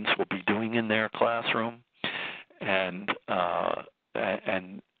their students will be doing in their classroom, and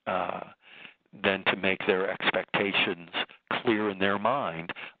then to make their expectations clear in their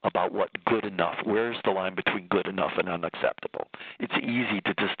mind about what good enough, where's the line between good enough and unacceptable. It's easy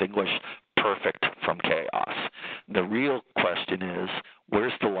to distinguish perfect from chaos. The real question is,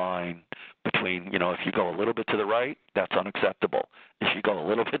 where's the line between, if you go a little bit to the right, that's unacceptable. If you go a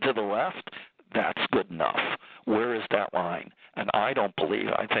little bit to the left, that's good enough. Where is that line? And I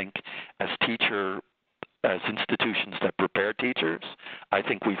think as institutions that prepare teachers, I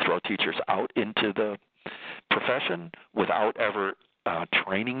think we throw teachers out into the profession without ever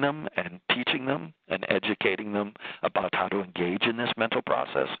training them and teaching them and educating them about how to engage in this mental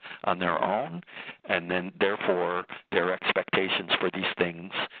process on their own, and then therefore their expectations for these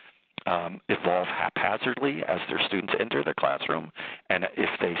things evolve haphazardly as their students enter the classroom, and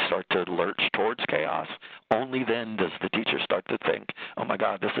if they start to lurch towards chaos, only then does the teacher start to think, oh my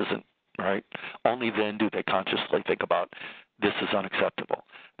God, this isn't right. Only then do they consciously think about this is unacceptable.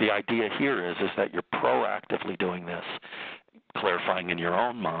 The idea here is that you're proactively doing this, clarifying in your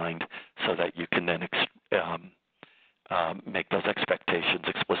own mind so that you can then make those expectations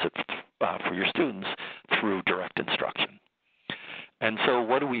explicit for your students through direct instruction. And so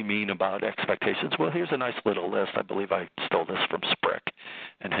what do we mean about expectations? Well, here's a nice little list. I believe I stole this from Sprick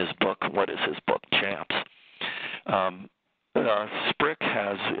in his book. What is his book? Champs. Sprick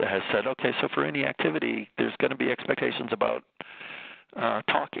has said, okay, so for any activity, there's going to be expectations about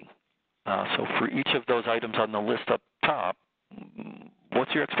talking. So for each of those items on the list up top,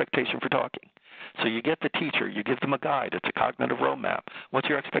 what's your expectation for talking? So you get the teacher, you give them a guide. It's a cognitive roadmap. What's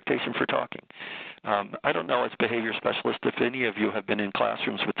your expectation for talking? I don't know as behavior specialists if any of you have been in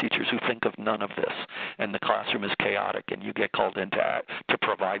classrooms with teachers who think of none of this, and the classroom is chaotic, and you get called in to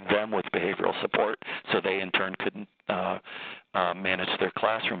provide them with behavioral support so they in turn could manage their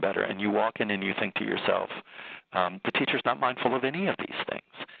classroom better. And you walk in and you think to yourself, the teacher's not mindful of any of these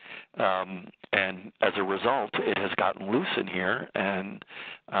things. And as a result, it has gotten loose in here and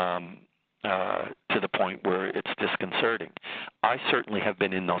to the point where it's disconcerting. I certainly have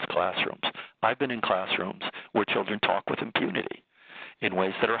been in those classrooms. I've been in classrooms where children talk with impunity in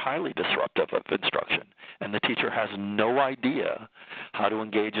ways that are highly disruptive of instruction, and the teacher has no idea how to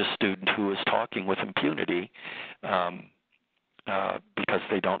engage a student who is talking with impunity because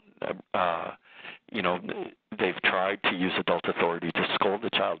they don't, they've tried to use adult authority to scold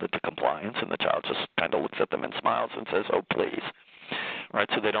the child into compliance, and the child just kind of looks at them and smiles and says, oh, please. Right,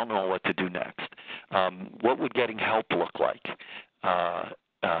 so they don't know what to do next. What would getting help look like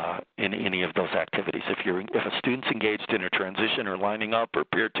in any of those activities? If a student's engaged in a transition or lining up or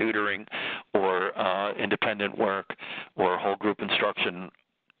peer tutoring or independent work or whole group instruction,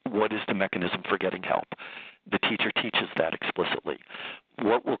 what is the mechanism for getting help? The teacher teaches that explicitly.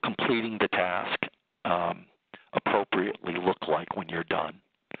 What will completing the task appropriately look like when you're done?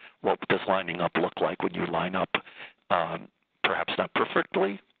 What does lining up look like when you line up perhaps not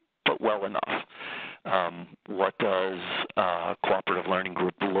perfectly, but well enough? What does cooperative learning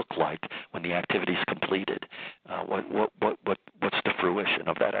group look like when the activity is completed? What's the fruition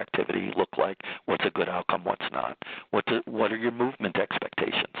of that activity look like? What's a good outcome? What's not? What are your movement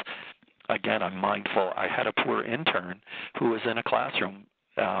expectations? Again, I'm mindful. I had a poor intern who was in a classroom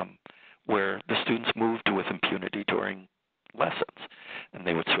where the students moved with impunity during lessons, and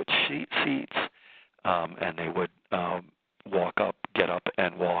they would switch seats. and they would get up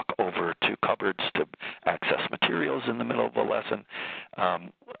and walk over to cupboards to access materials in the middle of the lesson.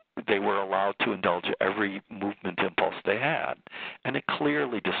 They were allowed to indulge every movement impulse they had, and it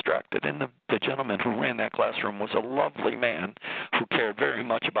clearly distracted. And the gentleman who ran that classroom was a lovely man who cared very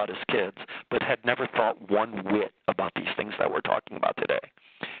much about his kids, but had never thought one whit about these things that we're talking about today.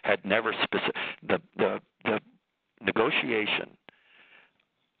 Had never the negotiation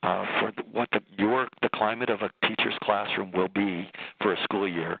for what the climate of a teacher's classroom will be for a school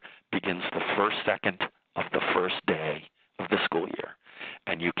year begins the first second of the first day of the school year.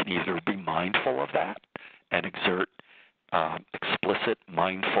 And you can either be mindful of that and exert explicit,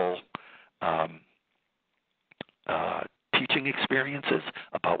 mindful teaching experiences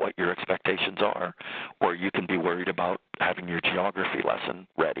about what your expectations are, or you can be worried about having your geography lesson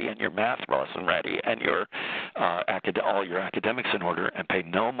ready and your math lesson ready and your all your academics in order and pay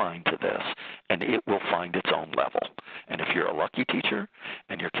no mind to this, and it will find its own level. And if you're a lucky teacher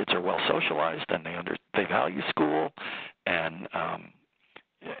and your kids are well socialized and they value school and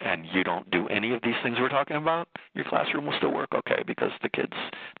you don't do any of these things we're talking about, your classroom will still work okay because the kids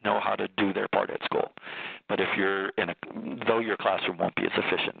know how to do their part at school. But if you're though your classroom won't be as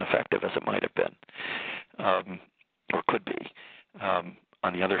efficient and effective as it might have been, or could be.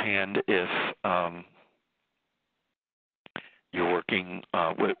 On the other hand, if you're working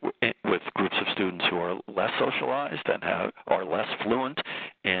with groups of students who are less socialized and are less fluent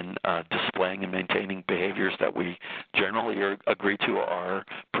in displaying and maintaining behaviors that we generally agree to are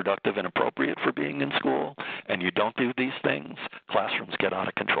productive and appropriate for being in school, and you don't do these things, classrooms get out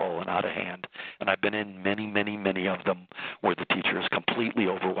of control and out of hand. And I've been in many, many, many of them where the teacher is completely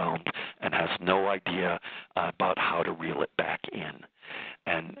overwhelmed and has no idea about how to reel it back in,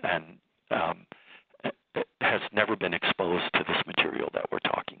 and has never been exposed to this material that we're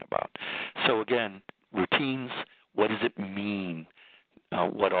talking about. So again, routines, what does it mean?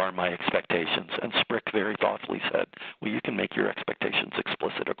 What are my expectations? And Sprick very thoughtfully said, well, you can make your expectations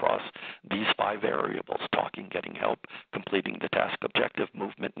explicit across these 5 variables: talking, getting help, completing the task, objective,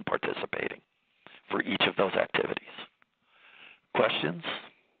 movement, and participating for each of those activities. Questions?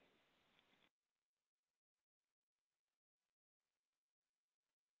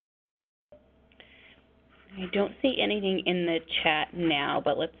 I don't see anything in the chat now,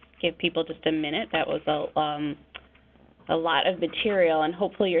 but let's give people just a minute. That was a lot of material, and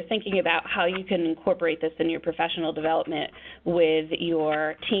hopefully you're thinking about how you can incorporate this in your professional development with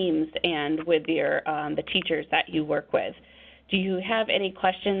your teams and with your the teachers that you work with. Do you have any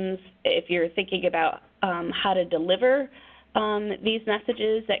questions if you're thinking about how to deliver these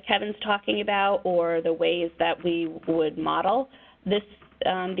messages that Kevin's talking about, or the ways that we would model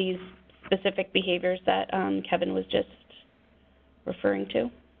these specific behaviors that Kevin was just referring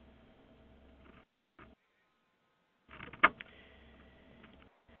to?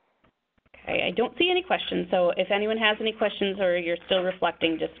 Okay, I don't see any questions, so if anyone has any questions or you're still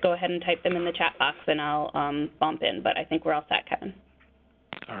reflecting, just go ahead and type them in the chat box and I'll bump in, but I think we're all set, Kevin.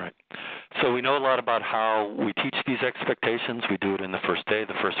 All right. So we know a lot about how we teach these expectations. We do it in the first day,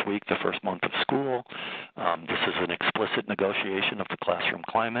 the first week, the first month of school. This is an explicit negotiation of the classroom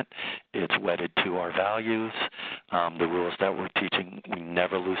climate. It's wedded to our values. The rules that we're teaching, we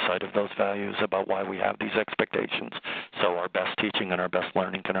never lose sight of those values about why we have these expectations, so our best teaching and our best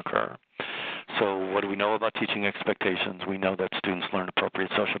learning can occur. So what do we know about teaching expectations? We know that students learn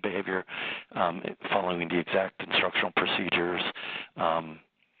appropriate social behavior following the exact instructional procedures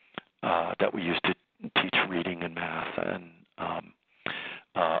that we use to teach reading and math and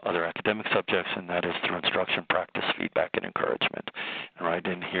other academic subjects, and that is through instruction, practice, feedback, and encouragement. Right,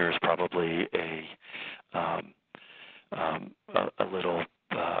 and here's probably a little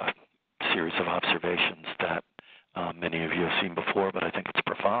series of observations that many of you have seen before, but I think it's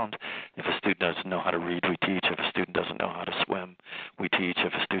profound. If a student doesn't know how to read, we teach. If a student doesn't know how to swim, we teach.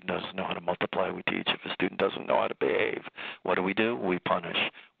 If a student doesn't know how to multiply, we teach. If a student doesn't know how to behave, what do? We punish.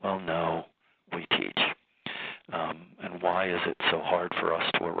 Well, no, we teach. And why is it so hard for us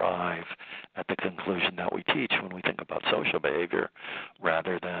to arrive at the conclusion that we teach when we think about social behavior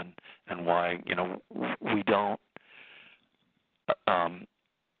rather than, and why, we don't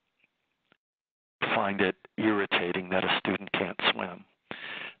find it irritating that a student can't swim.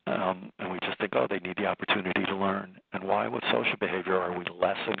 And we just think, they need the opportunity to learn. And why with social behavior are we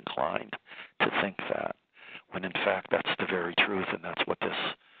less inclined to think that, when in fact that's the very truth, and that's what this,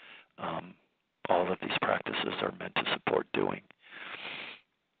 all of these practices are meant to support doing.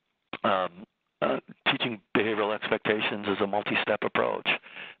 Teaching behavioral expectations is a multi-step approach,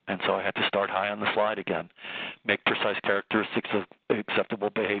 and so I had to start high on the slide again. Make precise characteristics of acceptable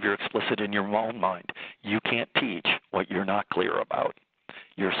behavior explicit in your own mind. You can't teach what you're not clear about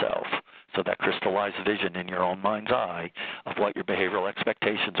yourself. So that crystallized vision in your own mind's eye of what your behavioral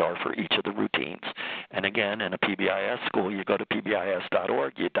expectations are for each of the routines. And again, in a PBIS school, you go to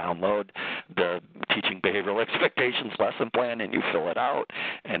pbis.org, you download the Teaching Behavioral Expectations lesson plan, and you fill it out,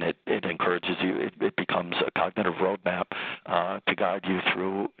 and it encourages you, it becomes a cognitive roadmap to guide you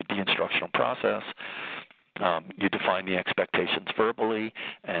through the instructional process. You define the expectations verbally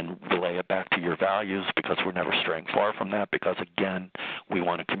and relay it back to your values, because we're never straying far from that, because, again, we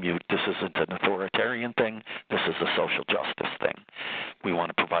want to commute. This isn't an authoritarian thing. This is a social justice thing. We want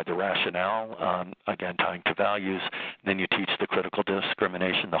to provide the rationale, again, tying to values. Then you teach the critical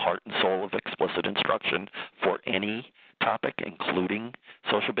discrimination, the heart and soul of explicit instruction for any topic, including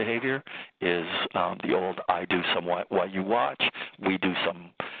social behavior, is the old I do some while you watch, we do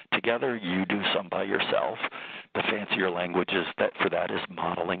some together, you do some by yourself. The fancier language is that for that is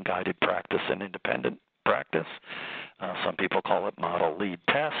modeling, guided practice, and independent practice. Some people call it model, lead,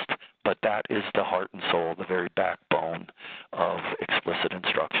 test, but that is the heart and soul, the very backbone of explicit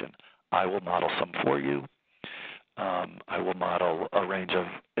instruction. I will model some for you. I will model a range of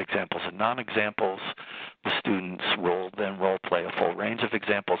examples and non-examples. The students will then role play a full range of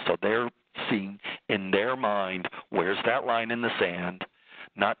examples, so they're seeing in their mind, where's that line in the sand?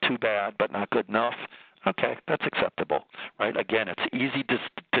 Not too bad, but not good enough. Okay, that's acceptable, right? Again, it's easy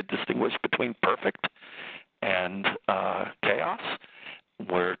to distinguish between perfect and chaos.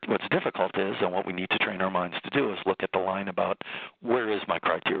 What's difficult is, and what we need to train our minds to do, is look at the line about where is my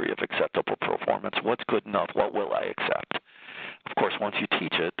criteria of acceptable performance, what's good enough, what will I accept. Of course, once you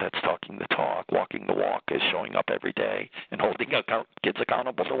teach it, that's talking the talk. Walking the walk is showing up every day and holding kids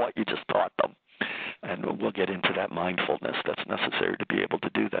accountable to what you just taught them. And we'll get into that mindfulness that's necessary to be able to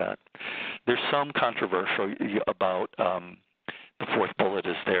do that. There's some controversy about the fourth bullet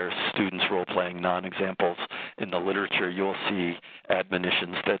is there, students role-playing non-examples. In the literature, you'll see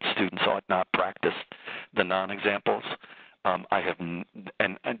admonitions that students ought not practice the non-examples. I have,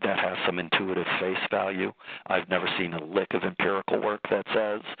 and that has some intuitive face value. I've never seen a lick of empirical work that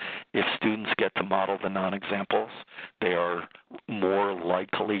says if students get to model the non-examples, they are more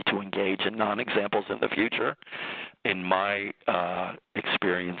likely to engage in non-examples in the future. In my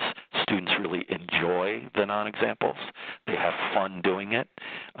experience, students really enjoy the non-examples. They have fun doing it.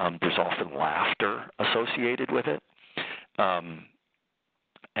 There's often laughter associated with it.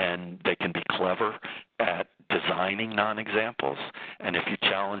 And they can be clever at designing non-examples. And if you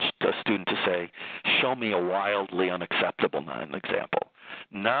challenge a student to say, show me a wildly unacceptable non-example,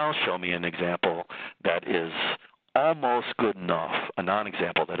 now show me an example that is almost good enough, a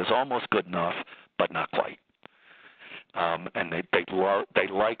non-example that is almost good enough, but not quite. And they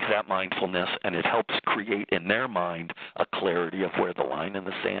like that mindfulness, and it helps create in their mind a clarity of where the line in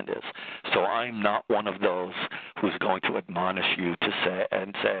the sand is. So I'm not one of those who's going to admonish you to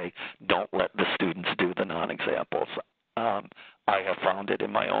say, don't let the students do the non-examples. I have found it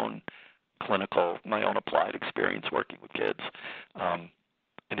in my own clinical, my own applied experience working with kids, an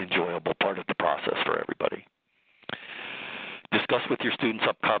enjoyable part of the process for everybody. Discuss with your students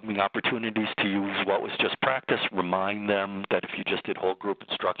upcoming opportunities to use what was just practiced. Remind them that if you just did whole group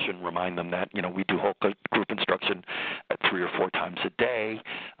instruction, remind them that, we do whole group instruction 3 or 4 times a day.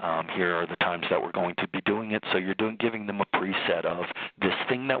 Here are the times that we're going to be doing it. So you're giving them a preset of this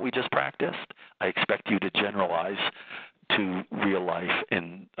thing that we just practiced. I expect you to generalize to real life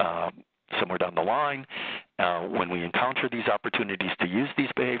in somewhere down the line. When we encounter these opportunities to use these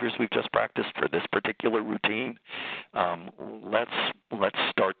behaviors we've just practiced for this particular routine, let's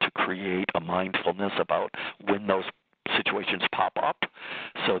start to create a mindfulness about when those situations pop up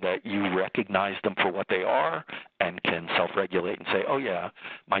so that you recognize them for what they are and can self-regulate and say, oh, yeah,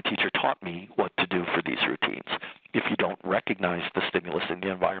 my teacher taught me what to do for these routines. If you don't recognize the stimulus in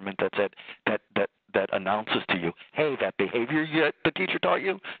the environment that announces to you, hey, that behavior the teacher taught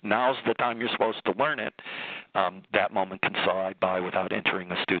you, now's the time you're supposed to learn it, that moment can slide by without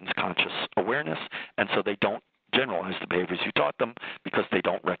entering a student's conscious awareness, and so they don't generalize the behaviors you taught them because they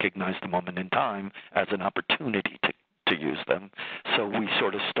don't recognize the moment in time as an opportunity to use them. So we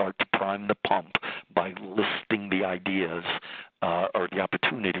sort of start to prime the pump by listing the ideas or the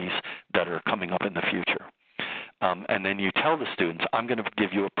opportunities that are coming up in the future. And then you tell the students, I'm going to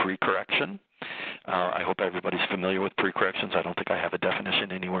give you a pre-correction. I hope everybody's familiar with pre-corrections. I don't think I have a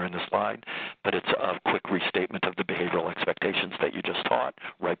definition anywhere in the slide, but it's a quick restatement of the behavioral expectations that you just taught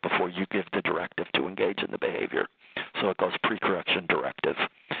right before you give the directive to engage in the behavior. So it goes pre-correction directive.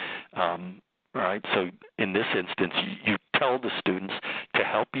 Right? So in this instance, you tell the students to to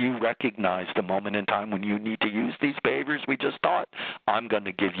help you recognize the moment in time when you need to use these behaviors we just taught, I'm going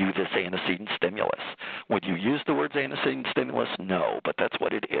to give you this antecedent stimulus. Would you use the words antecedent stimulus? No, but that's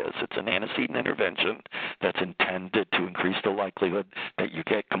what it is. It's an antecedent intervention that's intended to increase the likelihood that you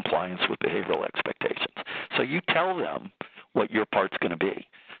get compliance with behavioral expectations. So you tell them what your part's going to be.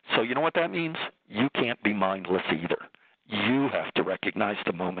 So you know what that means? You can't be mindless either. You have to recognize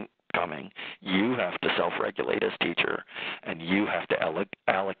the moment coming. You have to self-regulate as teacher, and you have to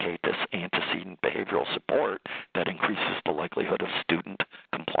allocate this antecedent behavioral support that increases the likelihood of student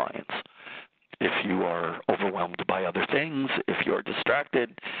compliance. If you are overwhelmed by other things, if you're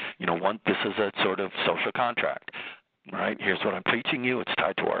distracted, this is a sort of social contract. Right? Here's what I'm teaching you. It's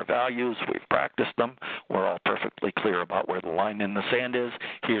tied to our values. We've practiced them. We're all perfectly clear about where the line in the sand is.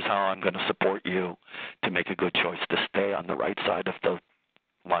 Here's how I'm going to support you to make a good choice to stay on the right side of the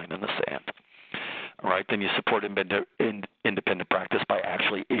line in the sand. All right? Then you support independent practice by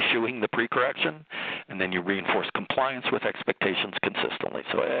actually issuing the pre-correction, and then you reinforce compliance with expectations consistently.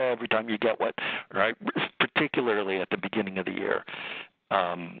 So every time you get right, particularly at the beginning of the year,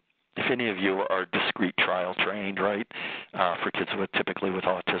 if any of you are discrete trial trained, right, for kids typically with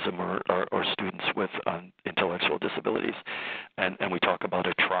autism or students with intellectual disabilities, and we talk about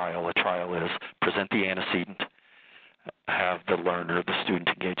a trial is present the antecedent, have the learner, the student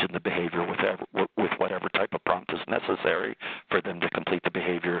engage in the behavior with whatever type of prompt is necessary for them to complete the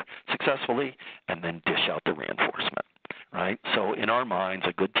behavior successfully, and then dish out the reinforcement. Right? So in our minds,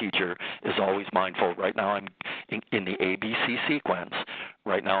 a good teacher is always mindful. Right now I'm in the ABC sequence.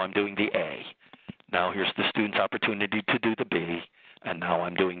 Right now I'm doing the A. Now here's the student's opportunity to do the B, and now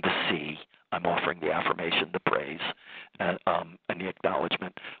I'm doing the C. I'm offering the affirmation, the praise, and the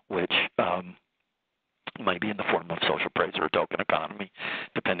acknowledgement, which might be in the form of social praise or a token economy,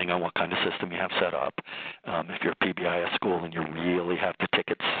 depending on what kind of system you have set up. If you're a PBIS school and you really have the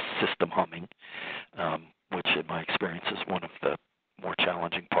ticket system humming, which in my experience is one of the more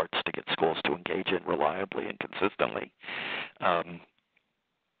challenging parts to get schools to engage in reliably and consistently,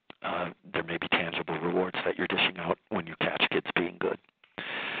 there may be tangible rewards that you're dishing out when you catch kids being good.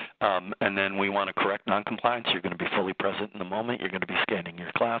 And then we want to correct noncompliance. You're going to be fully present in the moment. You're going to be scanning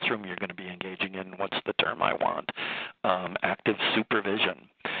your classroom. You're going to be engaging in, what's the term I want, active supervision.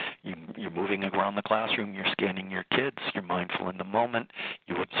 You're moving around the classroom. You're scanning your kids. You're mindful in the moment.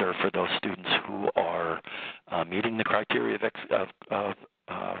 You observe for those students who are meeting the criteria of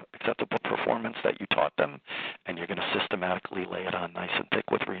acceptable performance that you taught them, and you're going to systematically lay it on nice and thick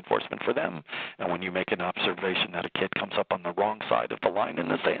with reinforcement for them. And when you make an observation that a kid comes up on the wrong side of the line in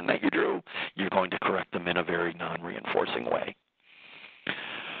the sand that you drew, you're going to correct them in a very non-reinforcing way.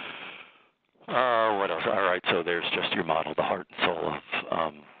 What else? All right, so there's just your model, the heart and soul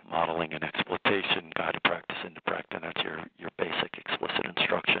of modeling and exploitation, guided practice into practice. That's your basic explicit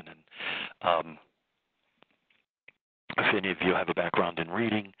instruction. And if any of you have a background in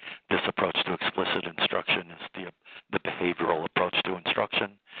reading, this approach to explicit instruction is the behavioral approach to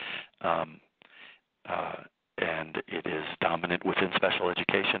instruction, and it is dominant within special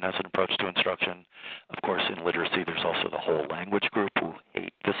education as an approach to instruction. Of course, in literacy, there's also the whole language group who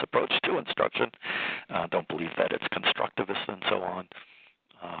hate this approach to instruction, don't believe that it's constructivist and so on.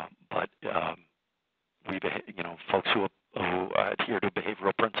 But folks who adhere to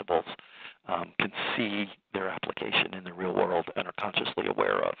behavioral principles can see their application in the real world and are consciously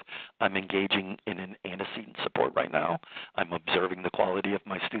aware of. I'm engaging in an antecedent support right now. I'm observing the quality of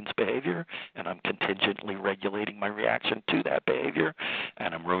my student's behavior, and I'm contingently regulating my reaction to that behavior.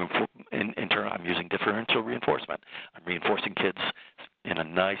 And in turn, I'm using differential reinforcement. I'm reinforcing kids in a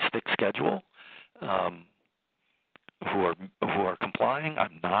nice, thick schedule who are complying.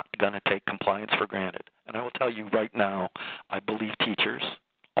 I'm not going to take compliance for granted. And I will tell you right now, I believe teachers,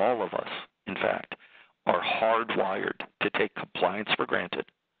 all of us, in fact, are hardwired to take compliance for granted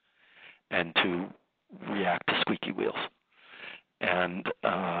and to react to squeaky wheels. And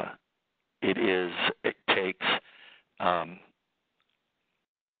it takes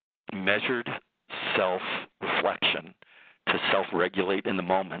measured self-reflection to self-regulate in the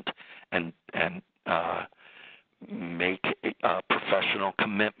moment and make a professional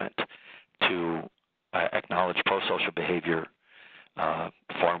commitment to acknowledge pro-social behavior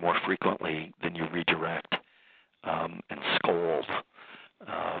far more frequently than you redirect and scold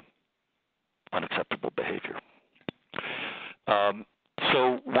unacceptable behavior.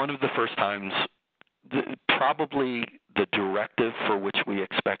 So one of the first times, probably the directive for which we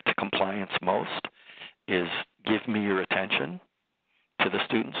expect compliance most is give me your attention to the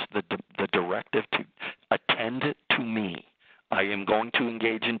students, the directive to attend to me. I am going to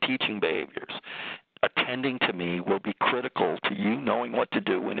engage in teaching behaviors. attending to me will be critical to you knowing what to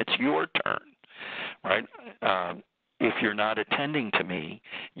do when it's your turn, right? If you're not attending to me,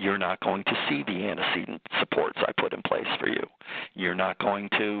 you're not going to see the antecedent supports I put in place for you. You're not going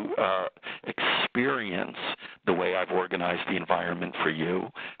to experience the way I've organized the environment for you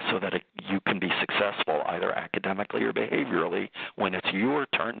so that you can be successful either academically or behaviorally when it's your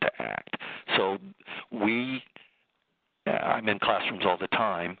turn to act. So I'm in classrooms all the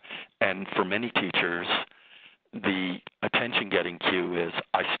time, and for many teachers, the attention-getting cue is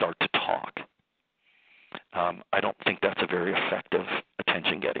I start to talk. I don't think that's a very effective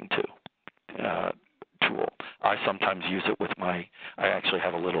attention-getting tool. I sometimes use it with I actually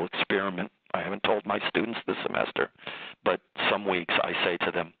have a little experiment. I haven't told my students this semester, but some weeks I say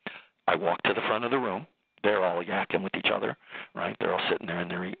to them, I walk to the front of the room. They're all yakking with each other, right? They're all sitting there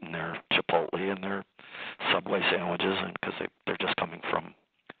and they're eating their Chipotle and their Subway sandwiches, and because they're just coming from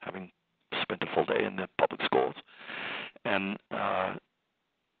having spent a full day in the public schools. And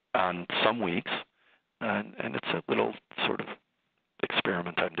on some weeks, and it's a little sort of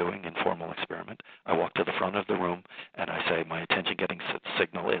experiment I'm doing, informal experiment, I walk to the front of the room and I say my attention-getting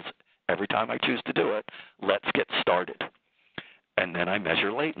signal is every time I choose to do it, let's get started. And then I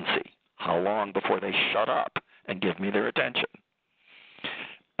measure latency, how long before they shut up and give me their attention.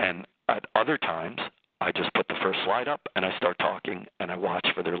 And at other times, I just put the first slide up and I start talking and I watch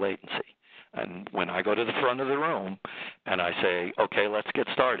for their latency. And when I go to the front of the room and I say, okay, let's get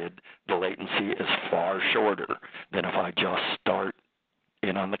started, the latency is far shorter than if I just start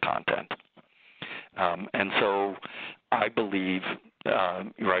in on the content. And so I believe,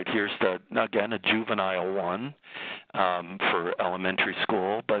 right, here's again, a juvenile one for elementary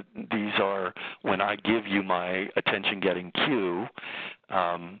school, but these are, when I give you my attention-getting cue,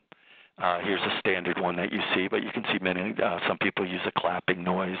 here's a standard one that you see, but you can see many. Some people use a clapping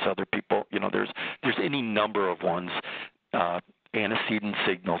noise. Other people, there's any number of ones, antecedent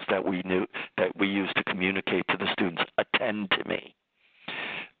signals that we use to communicate to the students. Attend to me.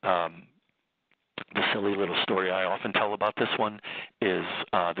 The silly little story I often tell about this one is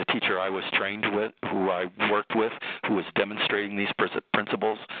the teacher I was trained with, who I worked with, who was demonstrating these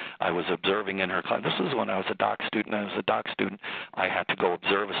principles. I was observing in her class. This was when I was a doc student. I had to go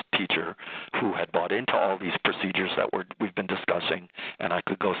observe a teacher who had bought into all these procedures that we've been discussing, and I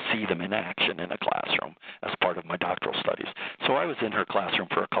could go see them in action in a classroom as part of my doctoral studies. So I was in her classroom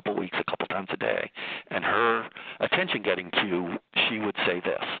for a couple weeks, a couple times a day, and her attention-getting cue, she would say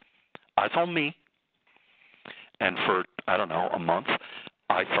this, eyes on me. And for, a month,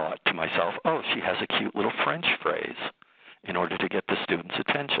 I thought to myself, oh, she has a cute little French phrase in order to get the student's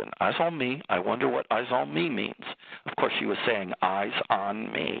attention. Eyes on me. I wonder what eyes on me means. Of course, she was saying eyes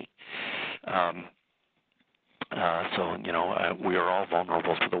on me. We are all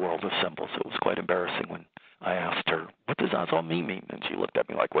vulnerable to the world of symbols. It was quite embarrassing when I asked her, what does eyes on me mean? And she looked at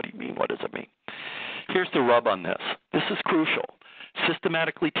me like, what do you mean? What does it mean? Here's the rub on this. This is crucial.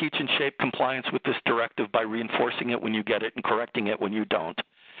 Systematically teach and shape compliance with this directive by reinforcing it when you get it and correcting it when you don't.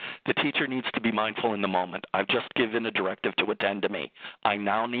 The teacher needs to be mindful in the moment. I've just given a directive to attend to me. I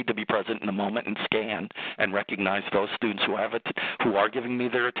now need to be present in the moment and scan and recognize those students who are giving me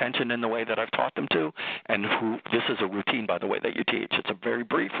their attention in the way that I've taught them to, and this is a routine, by the way, that you teach. It's a very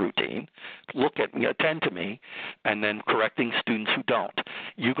brief routine. Look at me, attend to me, and then correcting students who don't.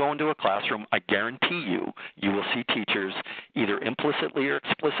 You go into a classroom, I guarantee you will see teachers either implicitly or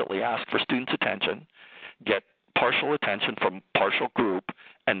explicitly ask for students' attention, get partial attention from partial group,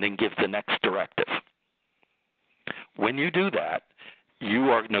 and then give the next directive. When you do that, you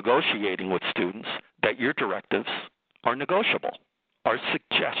are negotiating with students that your directives are negotiable, are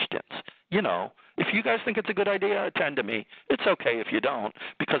suggestions. If you guys think it's a good idea, attend to me. It's okay if you don't,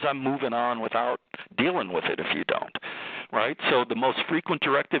 because I'm moving on without dealing with it if you don't, right? So the most frequent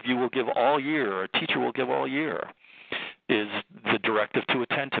directive you will give all year, or a teacher will give all year, is the directive to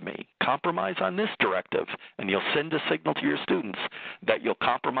attend to me. Compromise on this directive, and you'll send a signal to your students that you'll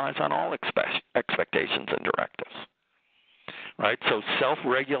compromise on all expectations and directives. Right? So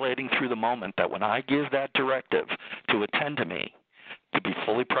self-regulating through the moment, that when I give that directive to attend to me, to be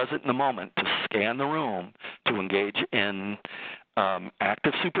fully present in the moment, to scan the room, to engage in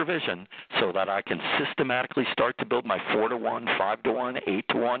active supervision so that I can systematically start to build my 4-to-1, 5-to-1,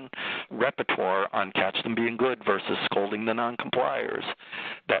 8-to-1 repertoire on catch them being good versus scolding the non-compliers.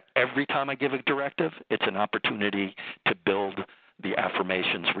 That every time I give a directive, it's an opportunity to build the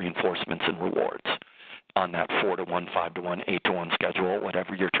affirmations, reinforcements, and rewards on that 4-to-1, 5-to-1, 8-to-1 schedule,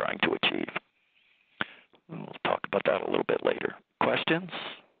 whatever you're trying to achieve. We'll talk about that a little bit later. Questions?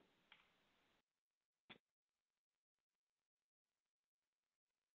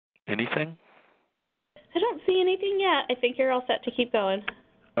 Anything? I don't see anything yet. I think you're all set to keep going.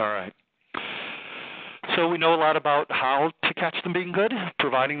 All right. So we know a lot about how to catch them being good,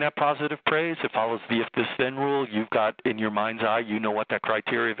 providing that positive praise. It follows the if-this-then rule. You've got in your mind's eye, you know what that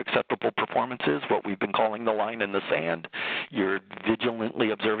criteria of acceptable performance is, what we've been calling the line in the sand. You're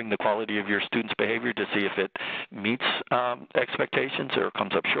vigilantly observing the quality of your student's behavior to see if it meets expectations or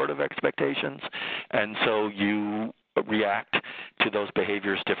comes up short of expectations. And so you react to those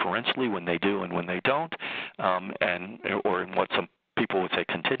behaviors differentially when they do and when they don't, or in what some people would say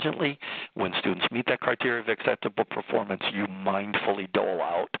contingently. When students meet that criteria of acceptable performance, you mindfully dole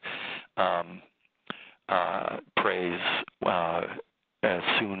out praise as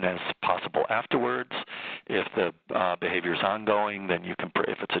soon as possible afterwards. If the behavior is ongoing, then you can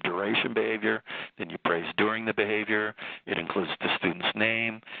if it's a duration behavior, then you praise during the behavior. It includes the student's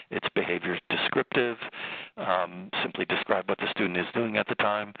name. Its behavior is descriptive. Simply describe what the student is doing at the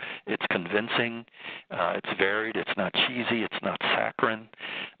time. It's convincing. It's varied. It's not cheesy. It's not saccharine.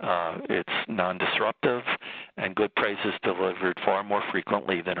 It's non-disruptive. And good praise is delivered far more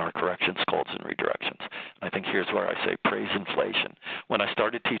frequently than our corrections, scolds, and redirections. I think here's where I say praise inflation. When I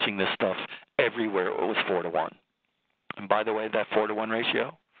started teaching this stuff, everywhere it was 4-to-1. And by the way, that 4-to-1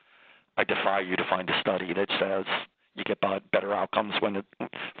 ratio, I defy you to find a study that says you get better outcomes when it's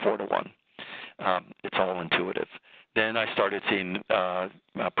 4-to-1. It's all intuitive. Then I started seeing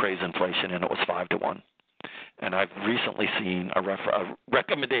praise inflation, and it was 5-to-1. And I've recently seen a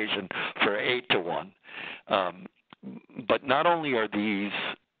recommendation for 8-to-1. But not only are these,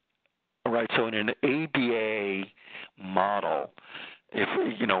 right, so in an ABA model, if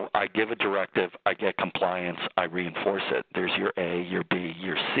I give a directive, I get compliance, I reinforce it. There's your A, your B,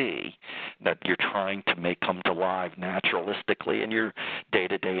 your C that you're trying to make come to life naturalistically in your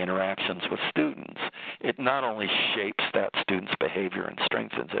day-to-day interactions with students. It not only shapes that student's behavior and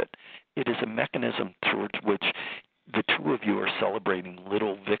strengthens it, it is a mechanism towards which the two of you are celebrating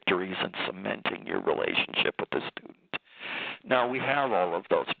little victories and cementing your relationship with the student. Now, we have all of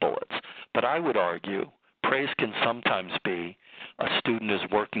those bullets, but I would argue praise can sometimes be a student is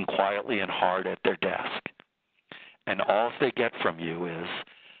working quietly and hard at their desk, and all they get from you is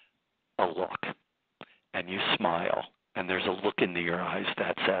a look, and you smile, and there's a look into your eyes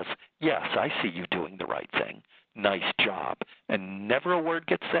that says, yes, I see you doing the right thing. Nice job. And never a word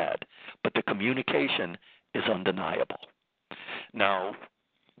gets said, but the communication is undeniable. Now,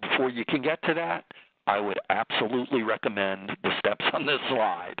 before you can get to that, I would absolutely recommend the steps on this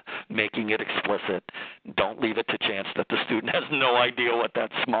slide, making it explicit. Don't leave it to chance that the student has no idea what that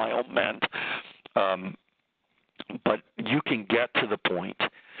smile meant. But you can get to the point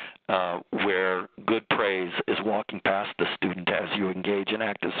where good praise is walking past the student as you engage in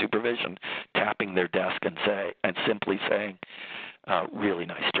active supervision, tapping their desk and simply saying, really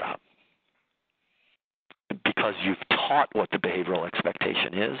nice job. Because you've taught what the behavioral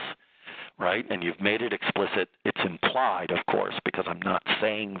expectation is, right? And you've made it explicit. It's implied, of course, because I'm not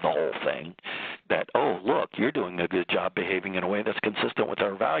saying the whole thing, that, oh, look, you're doing a good job behaving in a way that's consistent with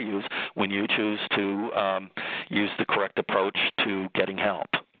our values when you choose to use the correct approach to getting help.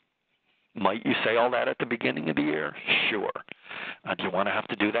 Might you say all that at the beginning of the year? Sure. Do you want to have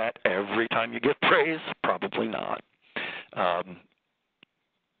to do that every time you give praise? Probably not.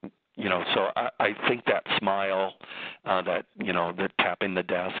 So I think that smile, that tapping the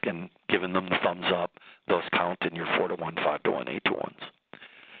desk and giving them the thumbs up, those count in your 4-to-1, 5-to-1,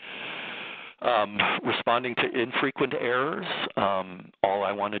 8-to-1s. Responding to infrequent errors, all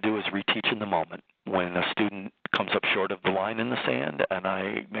I want to do is reteach in the moment. When a student comes up short of the line in the sand and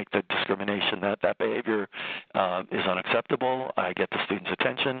I make the discrimination that that behavior is unacceptable, I get the student's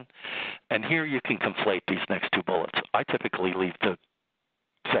attention. And here you can conflate these next two bullets. I typically leave the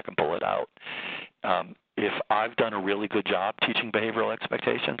second bullet out. If I've done a really good job teaching behavioral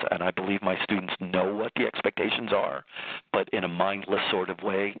expectations, and I believe my students know what the expectations are, but in a mindless sort of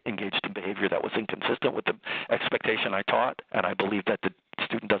way engaged in behavior that was inconsistent with the expectation I taught, and I believe that the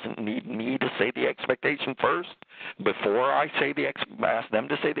student doesn't need me to say the expectation first before I say ask them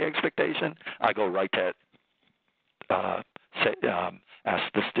to say the expectation, I go right to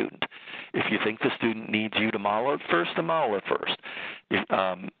ask the student. If you think the student needs you to model it first, then model it first.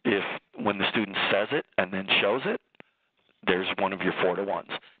 If when the student says it and then shows it, there's one of your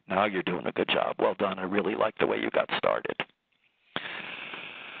 4-to-1s. Now you're doing a good job. Well done. I really like the way you got started.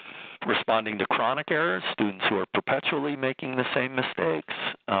 Responding to chronic errors, students who are perpetually making the same mistakes.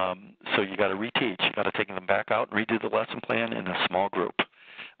 So you got to reteach. You got to take them back out and redo the lesson plan in a small group.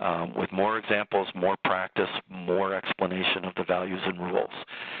 With more examples, more practice, more explanation of the values and rules.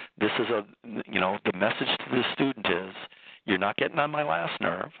 This is the message to the student is, you're not getting on my last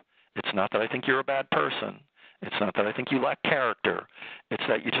nerve, It's not that I think you're a bad person. It's not that I think you lack character. It's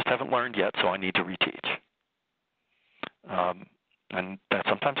that you just haven't learned yet, so I need to reteach. And that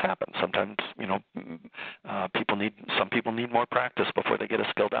sometimes happens. Sometimes, some people need more practice before they get a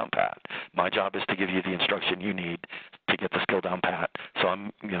skill down pat. My job is to give you the instruction you need to get the skill down pat. So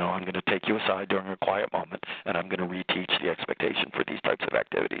I'm going to take you aside during a quiet moment, and I'm going to reteach the expectation for these types of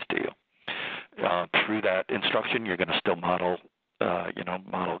activities to you. Through that instruction, you're going to still model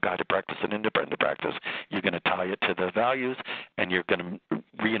guided practice and independent practice. You're going to tie it to the values, and you're going to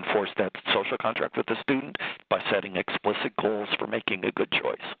reinforce that social contract with the student by setting explicit goals for making a good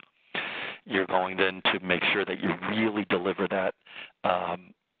choice. You're going then to make sure that you really deliver that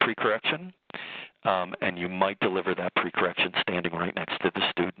pre-correction, and you might deliver that pre-correction standing right next to the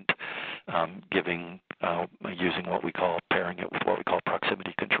student, using what we call, pairing it with what we call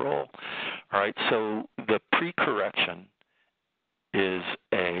proximity control. All right, so the pre-correction is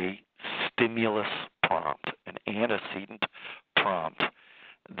a stimulus prompt, an antecedent prompt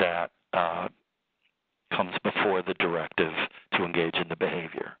that comes before the directive to engage in the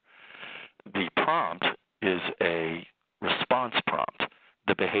behavior. The prompt is a response prompt.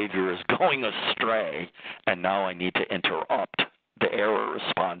 The behavior is going astray, and now I need to interrupt the error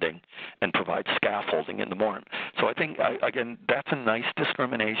responding and provide scaffolding in the morning. So I think, again, that's a nice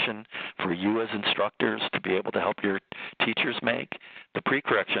discrimination for you as instructors to be able to help your teachers make. The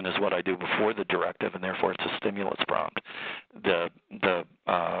pre-correction is what I do before the directive, and therefore it's a stimulus prompt. The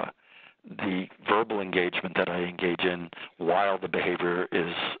verbal engagement that I engage in while the behavior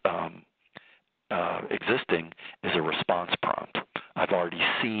is existing is a response prompt. I've already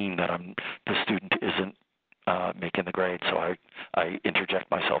seen that the student isn't making the grade, so I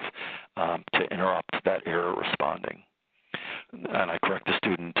interject myself to interrupt that error responding. And I correct the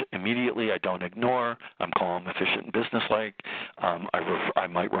student immediately. I don't ignore. I'm calm, efficient, and businesslike. I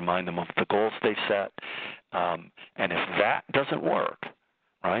might remind them of the goals they've set. And if that doesn't work,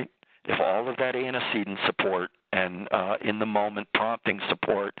 right, if all of that antecedent support and in-the-moment prompting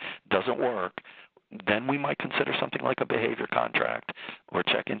support doesn't work, then we might consider something like a behavior contract or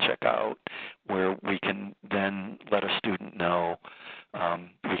check-in, check-out, where we can then let a student know.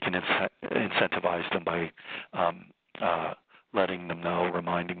 We can incentivize them by letting them know,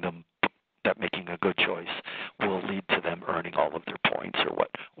 reminding them that making a good choice will lead to them earning all of their points or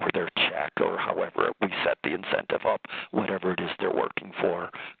their check, or however we set the incentive up, whatever it is they're working for.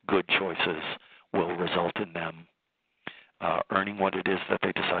 Good choices will result in them earning what it is that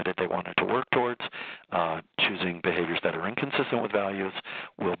they decided they wanted to work towards. Choosing behaviors that are inconsistent with values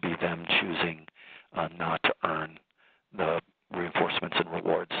will be them choosing not to earn the reinforcements and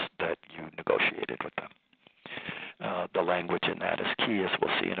rewards that you negotiated with them. The language in that is key, as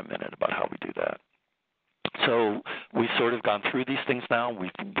we'll see in a minute about how we do that. So we've sort of gone through these things now. We've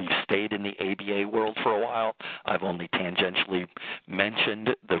stayed in the ABA world for a while. I've only tangentially mentioned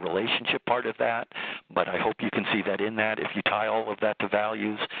the relationship part of that, but I hope you can see that in that, if you tie all of that to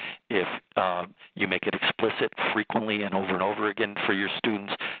values, if you make it explicit frequently and over again for your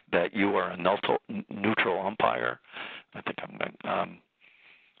students that you are a neutral umpire. I think I'm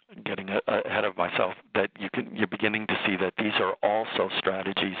getting ahead of myself, that you're beginning to see that these are also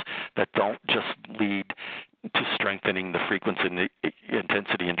strategies that don't just lead to strengthening the frequency,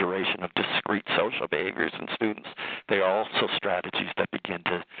 intensity, and duration of discrete social behaviors in students. They are also strategies that begin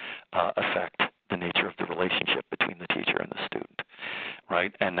to affect the nature of the relationship between the teacher and the student,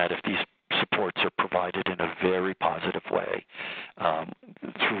 right? And that if these supports are provided in a very positive way,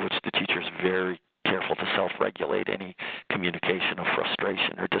 through which the teacher is very careful to self-regulate any communication of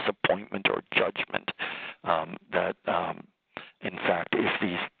frustration or disappointment or judgment, in fact, if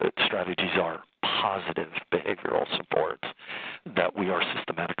these strategies are positive behavioral supports, that we are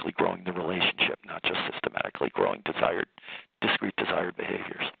systematically growing the relationship, not just systematically growing discrete desired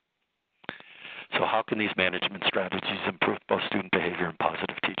behaviors. So how can these management strategies improve both student behavior and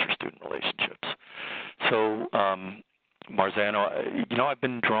positive teacher-student relationships? So Marzano, I've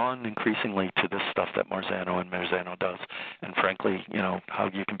been drawn increasingly to this stuff that Marzano does, and frankly, how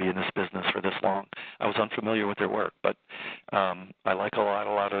you can be in this business for this long. I was unfamiliar with their work, but I like a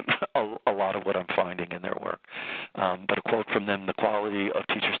lot of what I'm finding in their work. But a quote from them: "The quality of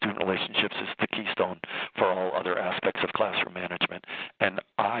teacher-student relationships is the keystone for all other aspects of classroom management." And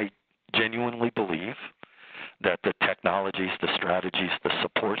I genuinely believe that the technologies, the strategies, the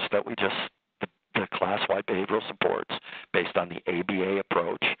supports that the class-wide behavioral supports based on the ABA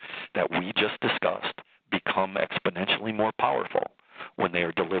approach that we just discussed become exponentially more powerful when they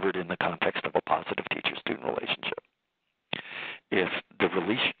are delivered in the context of a positive teacher-student relationship. If the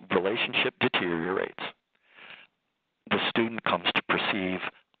relationship deteriorates, the student comes to perceive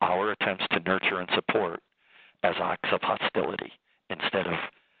our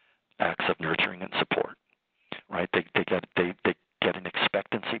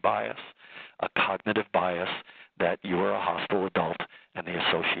literacy bias, a cognitive bias that you are a hostile adult and they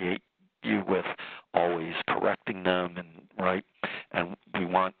associate you with always correcting them, and right, and we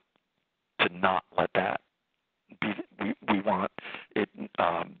want to not let that be. We want it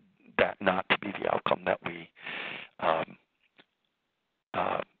that not to be the outcome that we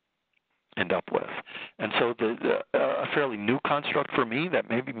end up with. And so a fairly new construct for me that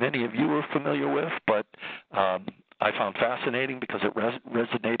maybe many of you are familiar with, but I found fascinating because it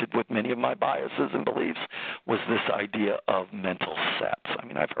resonated with many of my biases and beliefs, was this idea of mental sets. I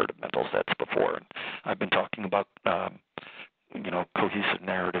mean, I've heard of mental sets before, and I've been talking about cohesive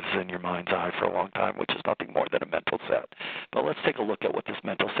narratives in your mind's eye for a long time, which is nothing more than a mental set. But let's take a look at what this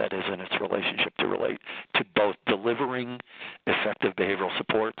mental set is and its relationship to relate to both delivering effective behavioral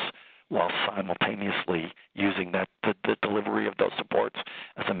supports while simultaneously using the delivery of those supports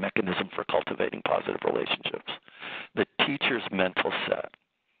as a mechanism for cultivating positive relationships. The teacher's mental set.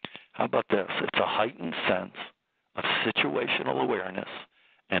 How about this? It's a heightened sense of situational awareness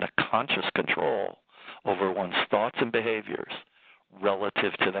and a conscious control over one's thoughts and behaviors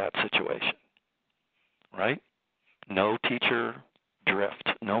relative to that situation, right? No teacher drift,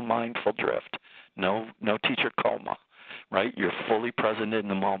 no mindful drift, no teacher coma, right? You're fully present in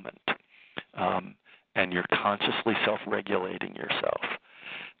the moment, and you're consciously self-regulating yourself.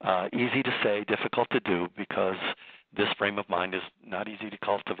 Easy to say, difficult to do, because this frame of mind is not easy to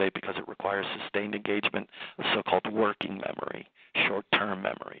cultivate because it requires sustained engagement of so-called working memory, short-term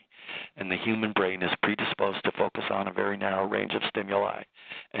memory. And the human brain is predisposed to focus on a very narrow range of stimuli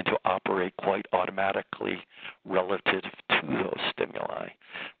and to operate quite automatically relative to those stimuli,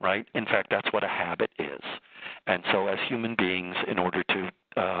 right? In fact, that's what a habit is. And so as human beings, in order to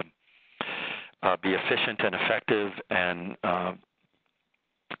be efficient and effective and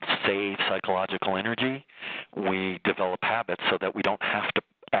save psychological energy, we develop habits so that we don't have to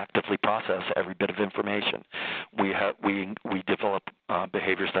actively process every bit of information. We develop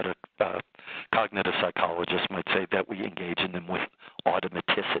behaviors that cognitive psychologists might say that we engage in them with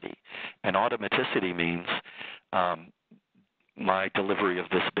automaticity. And automaticity means my delivery of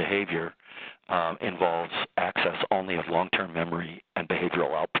this behavior involves access only of long-term memory and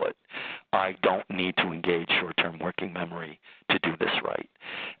behavioral output. I don't need to engage short-term working memory to do this right.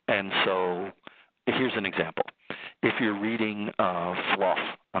 And so here's an example. If you're reading fluff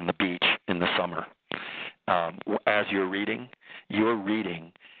on the beach in the summer, as you're reading,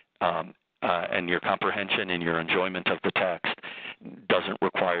 and your comprehension and your enjoyment of the text doesn't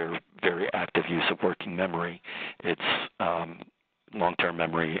require very active use of working memory. It's long-term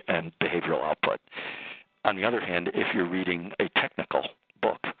memory and behavioral output. On the other hand, if you're reading a technical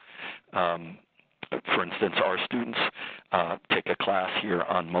book, for instance, our students take a class here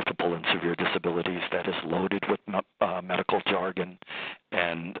on multiple and severe disabilities that is loaded with medical jargon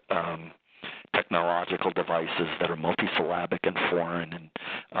and technological devices that are multisyllabic and foreign and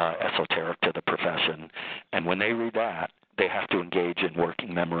esoteric to the profession. And when they read that, they have to engage in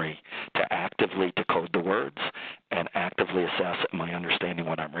working memory to actively decode the words and actively assess, am I understanding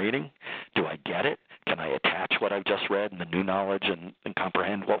what I'm reading? Do I get it? Can I attach what I've just read and the new knowledge and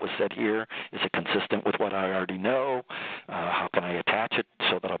comprehend what was said here? Is it consistent with what I already know? How can I attach it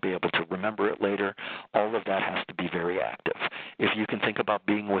so that I'll be able to remember it later? All of that has to be very active. If you can think about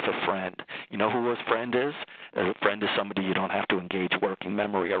being with a friend, you know who a friend is? A friend is somebody you don't have to engage working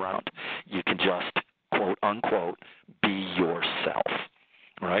memory around. You can just, quote, unquote, be yourself,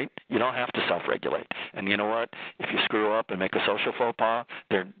 right? You don't have to self-regulate. And you know what? If you screw up and make a social faux pas,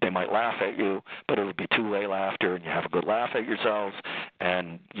 they might laugh at you, but it'll be two-way laughter, and you have a good laugh at yourselves,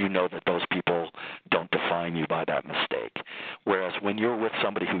 and you know that those people don't define you by that mistake. Whereas when you're with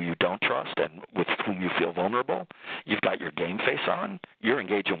somebody who you don't trust and with whom you feel vulnerable, you've got your game face on, you're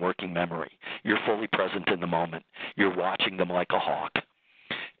engaged in working memory. You're fully present in the moment. You're watching them like a hawk.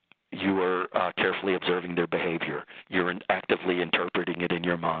 You are carefully observing their behavior. You're actively interpreting it in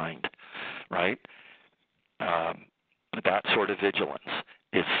your mind, right? That sort of vigilance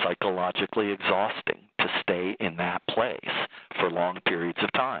is psychologically exhausting to stay in that place for long periods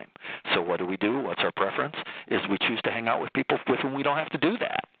of time. So what do? What's our preference? Is we choose to hang out with people with whom we don't have to do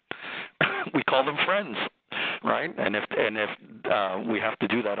that. We call them friends, right? And if we have to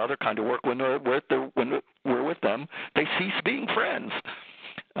do that other kind of work when we're with them, they cease being friends.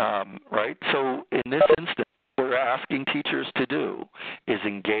 Right? So in this instance, what we're asking teachers to do is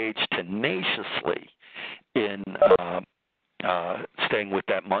engage tenaciously in staying with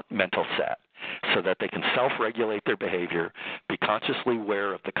that mental set. so that they can self-regulate their behavior, be consciously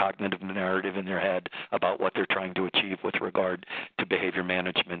aware of the cognitive narrative in their head about what they're trying to achieve with regard to behavior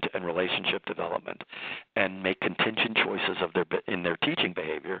management and relationship development, and make contingent choices in their teaching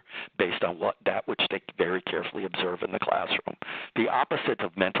behavior based on that which they very carefully observe in the classroom. The opposite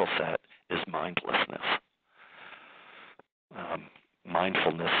of mental set is mindlessness.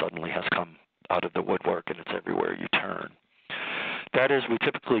 Mindfulness suddenly has come out of the woodwork, and it's everywhere you turn. That is, we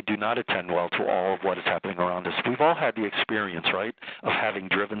typically do not attend well to all of what is happening around us. We've all had the experience, right, of having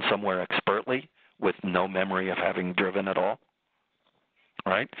driven somewhere expertly with no memory of having driven at all,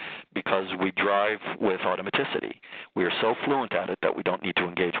 right? Because we drive with automaticity. We are so fluent at it that we don't need to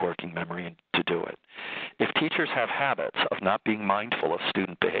engage working memory to do it. If teachers have habits of not being mindful of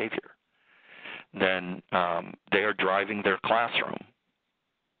student behavior, then they are driving their classroom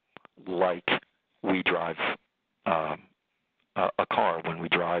like we drive a car when we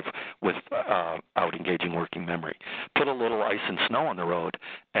drive without engaging working memory. Put a little ice and snow on the road,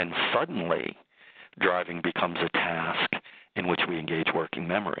 and suddenly driving becomes a task in which we engage working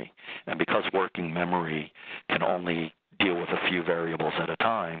memory. And because working memory can only deal with a few variables at a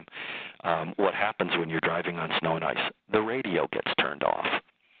time, what happens when you're driving on snow and ice? The radio gets turned off.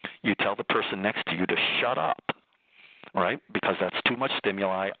 You tell the person next to you to shut up, right? Because that's too much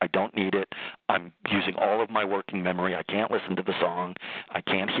stimuli. I don't need it. I'm using all of my working memory. I can't listen to the song. I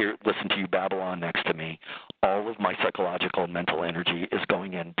can't listen to you babble on next to me. All of my psychological and mental energy is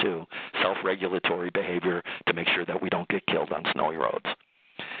going into self-regulatory behavior to make sure that we don't get killed on snowy roads.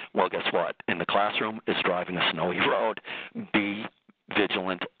 Well, guess what? In the classroom is driving a snowy road. Be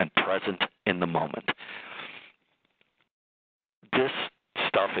vigilant and present in the moment. This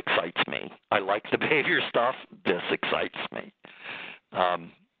stuff excites me. I like the behavior stuff. This excites me.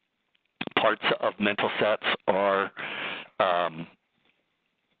 Parts of mental sets are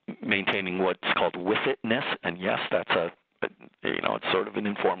maintaining what's called with-itness, and yes, that's it's sort of an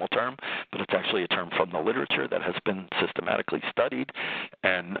informal term, but it's actually a term from the literature that has been systematically studied.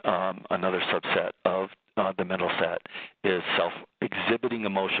 And another subset of the mental set is self-exhibiting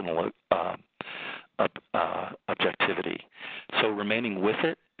emotional objectivity. So remaining with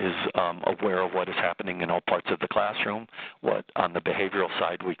it is aware of what is happening in all parts of the classroom, what on the behavioral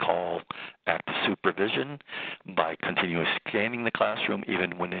side we call active supervision, by continuously scanning the classroom,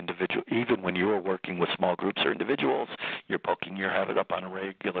 even when you are working with small groups or individuals, you're poking your head up on a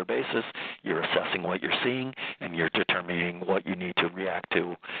regular basis, you're assessing what you're seeing, and you're determining what you need to react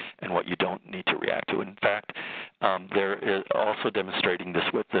to and what you don't need to react to. In fact, there is also demonstrating this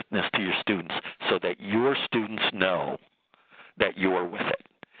witness to your students so that your students know that you are with it.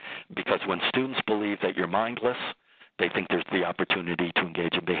 Because when students believe that you're mindless, they think there's the opportunity to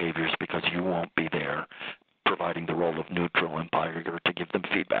engage in behaviors because you won't be there providing the role of neutral umpire to give them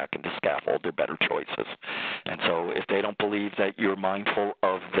feedback and to scaffold their better choices. And so if they don't believe that you're mindful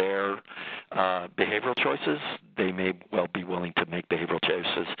of their behavioral choices, they may well be willing to make behavioral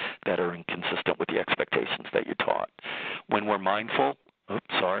choices that are inconsistent with the expectations that you taught. When we're mindful,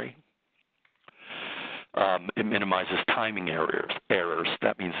 it minimizes timing errors.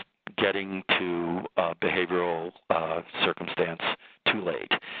 That means getting to behavioral circumstance too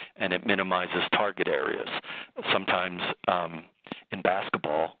late, and it minimizes target areas. Sometimes in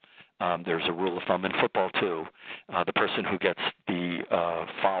basketball, there's a rule of thumb in football too. The person who gets the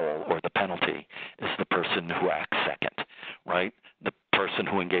foul or the penalty is the person who acts second, right? The person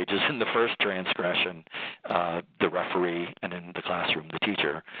who engages in the first transgression, the referee, and in the classroom, the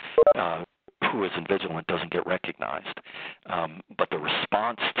teacher, who isn't vigilant doesn't get recognized. But the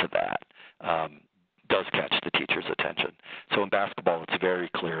response to that does catch the teacher's attention. So in basketball, it's very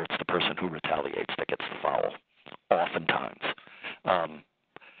clear it's the person who retaliates that gets the foul, oftentimes.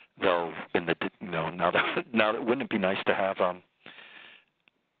 Though now that wouldn't it be nice to have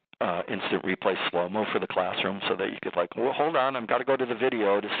instant replay slow-mo for the classroom so that you could well, hold on, I've got to go to the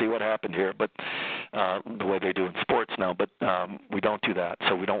video to see what happened here, but the way they do in sports now, but we don't do that,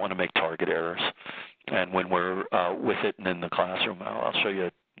 so we don't want to make target errors. And when we're with it and in the classroom, I'll show you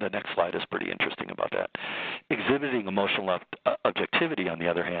the next slide is pretty interesting about that. Exhibiting emotional objectivity, on the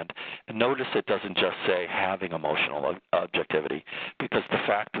other hand, and notice it doesn't just say having emotional objectivity, because the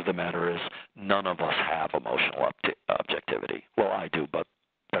fact of the matter is none of us have emotional objectivity. Well, I do, but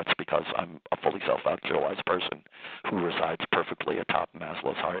that's because I'm a fully self-actualized person who resides perfectly atop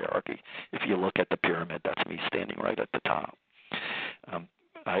Maslow's hierarchy. If you look at the pyramid, that's me standing right at the top.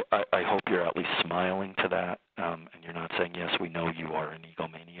 I hope you're at least smiling to that, and you're not saying, yes, we know you are an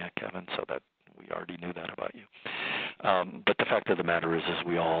egomaniac, Kevin, so that we already knew that about you. But the fact of the matter is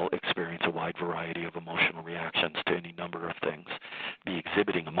we all experience a wide variety of emotional reactions to any number of things. The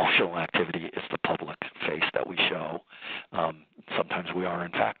exhibiting emotional activity is the public face that we show. Sometimes we are,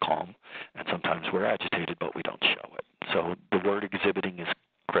 in fact, calm, and sometimes we're agitated, but we don't show it. So the word exhibiting is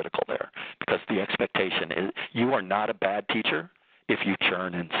critical there, because the expectation is you are not a bad teacher if you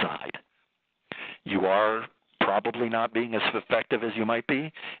churn inside. You are probably not being as effective as you might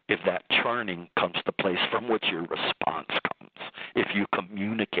be if that churning comes the place from which your response comes. If you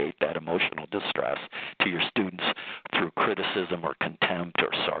communicate that emotional distress to your students through criticism or contempt or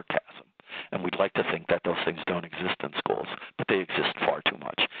sarcasm. And we'd like to think that those things don't exist in schools, but they exist far too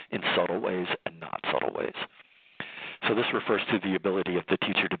much in subtle ways and not subtle ways. So this refers to the ability of the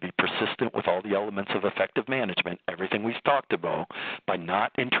teacher to be persistent with all the elements of effective management, everything we've talked about, by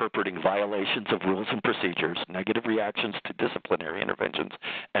not interpreting violations of rules and procedures, negative reactions to disciplinary interventions,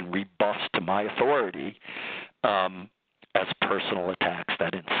 and rebuffs to my authority as personal attacks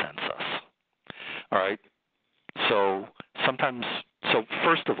that incense us. All right? So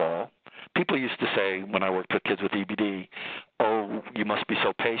first of all, people used to say when I worked with kids with EBD, oh, you must be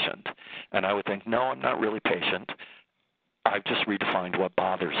so patient. And I would think, no, I'm not really patient. I've just redefined what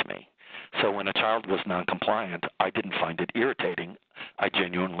bothers me. So when a child was noncompliant, I didn't find it irritating. I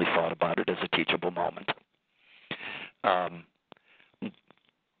genuinely thought about it as a teachable moment. I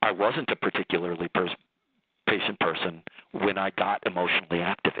wasn't a particularly patient person when I got emotionally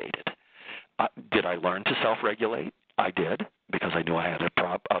activated. Did I learn to self-regulate? I did, because I knew I had a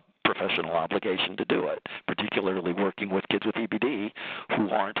professional obligation to do it, particularly working with kids with EBD who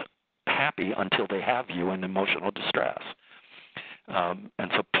aren't happy until they have you in emotional distress.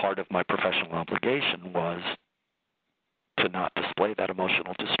 And so part of my professional obligation was to not display that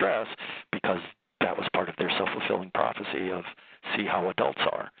emotional distress, because that was part of their self-fulfilling prophecy of see how adults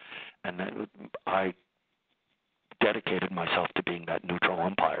are. And then I dedicated myself to being that neutral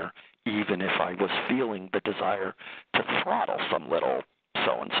umpire, even if I was feeling the desire to throttle some little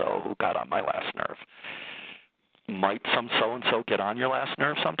so-and-so who got on my last nerve. Might some so-and-so get on your last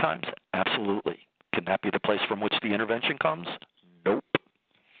nerve sometimes? Absolutely. Can that be the place from which the intervention comes? Nope.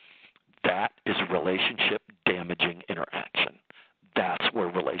 That is relationship-damaging interaction. That's where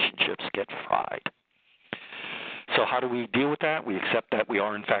relationships get fried. So how do we deal with that? We accept that we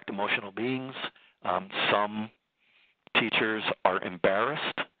are, in fact, emotional beings. Some teachers are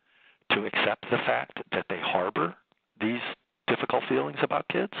embarrassed to accept the fact that they harbor these difficult feelings about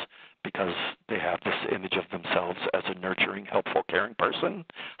kids because they have this image of themselves as a nurturing, helpful, caring person.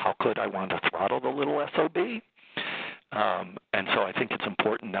 How could I want to throttle the little SOB? And so I think it's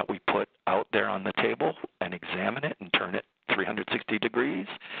important that we put out there on the table and examine it and turn it 360 degrees,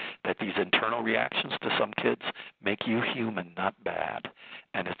 that these internal reactions to some kids make you human, not bad.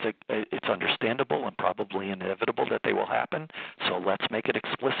 And it's understandable and probably inevitable that they will happen, so let's make it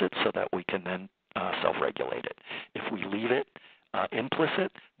explicit so that we can then self-regulate it. If we leave it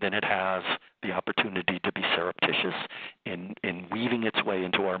implicit, then it has the opportunity to be surreptitious in weaving its way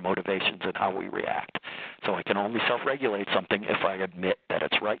into our motivations and how we react. So I can only self-regulate something if I admit that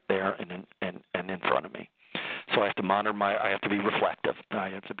it's right there and in front of me. So I have to I have to be reflective. I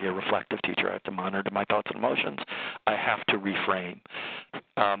have to be a reflective teacher. I have to monitor my thoughts and emotions. I have to reframe.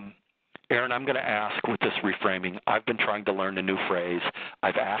 Erin, I'm going to ask with this reframing, I've been trying to learn a new phrase.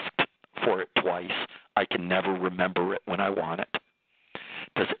 I've asked for it twice. I can never remember it when I want it.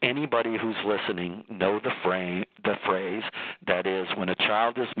 Does anybody who's listening know the phrase that is, when a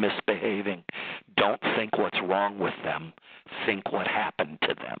child is misbehaving, don't think what's wrong with them, think what happened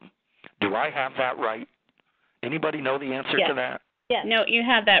to them? Do I have that right? Anybody know the answer to that? Yeah. No, you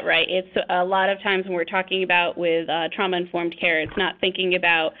have that right. It's a lot of times when we're talking about with trauma-informed care, it's not thinking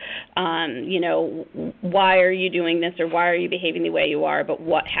about, why are you doing this or why are you behaving the way you are, but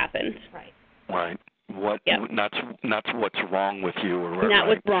what happened. Right. Right. Not what's wrong with you, or not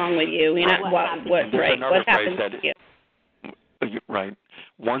what's wrong with you. Not what's right. What happened to you? Right.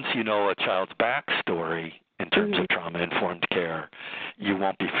 Once you know a child's backstory in terms of trauma-informed care, you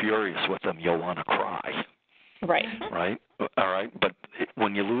won't be furious with them. You'll want to cry. Right. Right? All right. But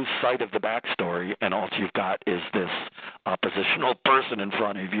when you lose sight of the backstory and all you've got is this oppositional person in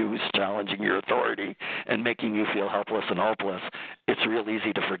front of you who's challenging your authority and making you feel helpless and hopeless, it's real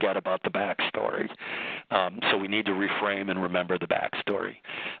easy to forget about the backstory. So we need to reframe and remember the backstory.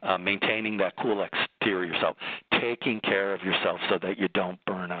 Maintaining that cool exterior self. Taking care of yourself so that you don't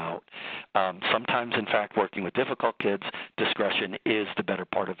burn out. Sometimes, in fact, working with difficult kids, discretion is the better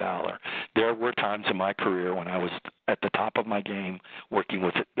part of valor. There were times in my career when I was at the top of my game working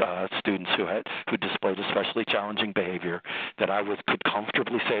with students who displayed especially challenging behavior that I could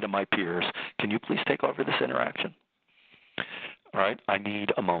comfortably say to my peers, can you please take over this interaction? All right, I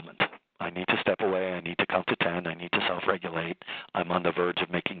need a moment. I need to step away. I need to count to 10. I need to self-regulate. I'm on the verge of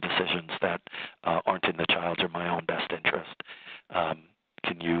making decisions that aren't in the child's or my own best interest.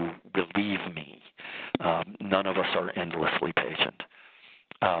 Can you relieve me? None of us are endlessly patient.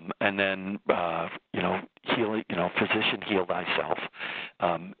 And then, heal, physician, heal thyself.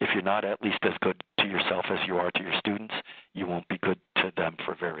 If you're not at least as good to yourself as you are to your students, you won't be good to them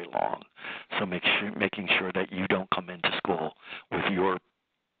for very long. So making sure that you don't come into school with your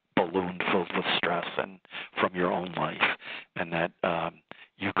balloon filled with stress and from your own life, and that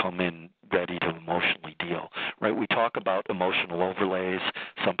you come in ready to emotionally deal, right? We talk about emotional overlays.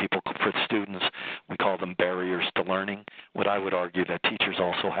 Some people, for students, we call them barriers to learning. What I would argue that teachers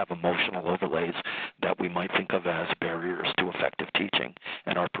also have emotional overlays that we might think of as barriers to effective teaching,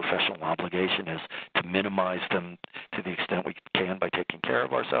 and our professional obligation is to minimize them to the extent we can by taking care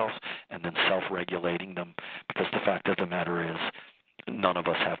of ourselves and then self-regulating them, because the fact of the matter is none of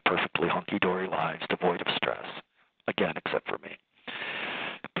us have perfectly hunky-dory lives devoid of stress, again, except for me.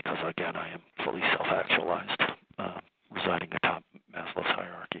 Because, again, I am fully self-actualized, residing atop Maslow's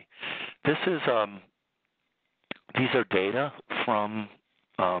hierarchy. This is, these are data from,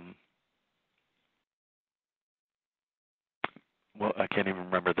 I can't even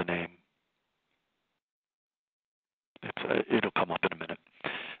remember the name. It'll come up in a minute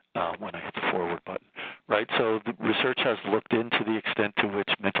when I hit the forward button. Right, so the research has looked into the extent to which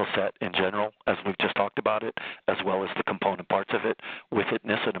mental set in general, as we've just talked about it, as well as the component parts of it, with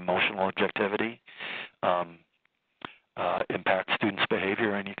itness and emotional objectivity, impact students'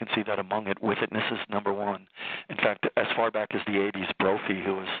 behavior, and you can see that among it, with itness is number one. In fact, as far back as the 80s, Brophy,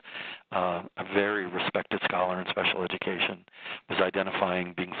 who was a very respected scholar in special education, was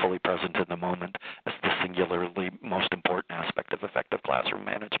identifying being fully present in the moment as the singularly most important aspect of effective classroom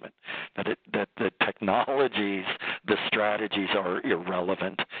management. That the technologies, the strategies are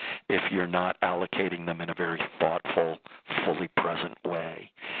irrelevant if you're not allocating them in a very thoughtful, fully present way.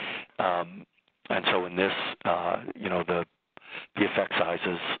 And so in this, the effect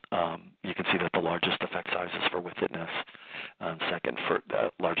sizes, you can see that the largest effect sizes for witness, second for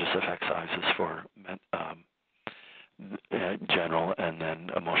largest effect sizes for general, and then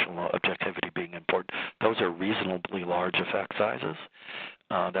emotional objectivity being important. Those are reasonably large effect sizes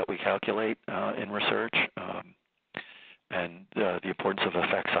that we calculate in research. And the importance of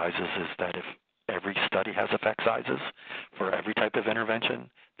effect sizes is that if every study has effect sizes for every type of intervention,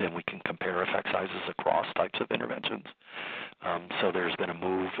 then we can compare effect sizes across types of interventions. So there's been a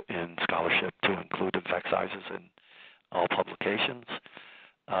move in scholarship to include effect sizes in all publications.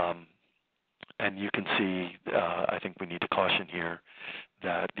 And you can see, I think we need to caution here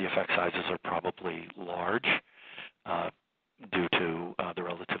that the effect sizes are probably large due to the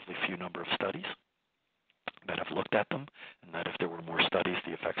relatively few number of studies that have looked at them, and that if there were more studies,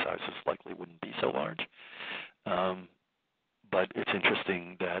 the effect sizes likely wouldn't be so large. But it's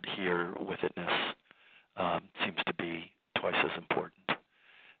interesting that here witness seems to be twice as important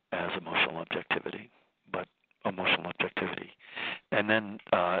as emotional objectivity, but emotional objectivity. And then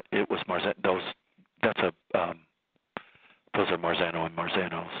it was Marzano. Those are Marzano and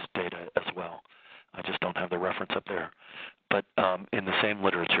Marzano's data as well. I just don't have the reference up there. But in the same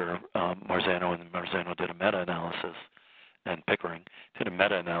literature, Marzano did a meta-analysis, and Pickering did a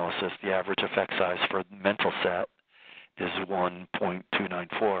meta-analysis. The average effect size for mental set is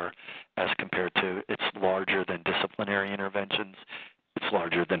 1.294 as compared to it's larger than disciplinary interventions, it's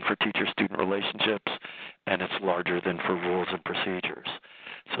larger than for teacher-student relationships, and it's larger than for rules and procedures.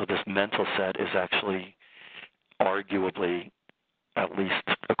 So this mental set is actually arguably, at least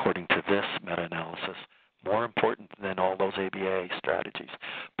according to this meta-analysis, more important than all those ABA strategies.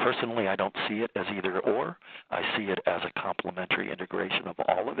 Personally, I don't see it as either or. I see it as a complementary integration of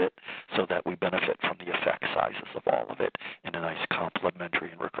all of it so that we benefit from the effect sizes of all of it in a nice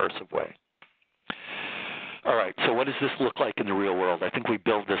complementary and recursive way. All right, so what does this look like in the real world? I think we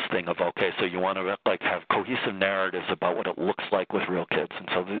build this thing of, okay, so you want to have cohesive narratives about what it looks like with real kids. And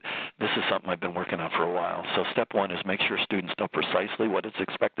so this is something I've been working on for a while. So step one is make sure students know precisely what is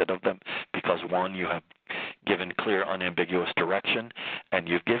expected of them because, one, you have given clear, unambiguous direction, and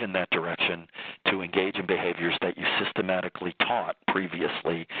you've given that direction to engage in behaviors that you systematically taught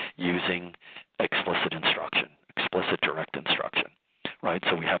previously using explicit instruction, explicit direct instruction. Right,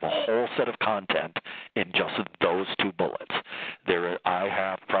 so we have a whole set of content in just those two bullets. I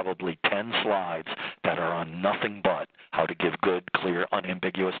have probably 10 slides that are on nothing but how to give good, clear,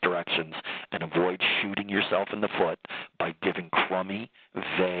 unambiguous directions and avoid shooting yourself in the foot by giving crummy,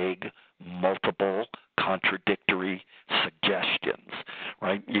 vague, multiple, contradictory suggestions.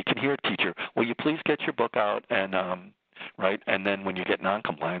 Right, you can hear a teacher, will you please get your book out and right? And then when you get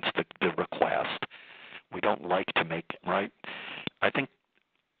noncompliance, the request, we don't like to make, right? I think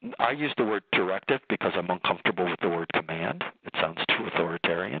I use the word directive because I'm uncomfortable with the word command. It sounds too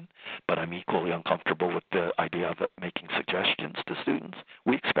authoritarian, but I'm equally uncomfortable with the idea of making suggestions to students.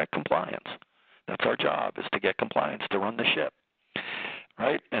 We expect compliance. That's our job, is to get compliance, to run the ship,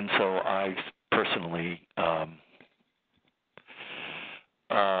 right? And so I personally,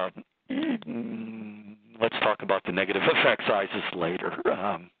 let's talk about the negative effect sizes later.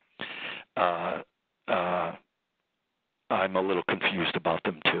 I'm a little confused about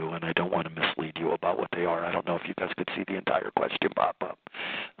them too, and I don't want to mislead you about what they are. I don't know if you guys could see the entire question pop up.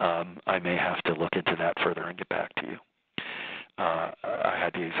 I may have to look into that further and get back to you. I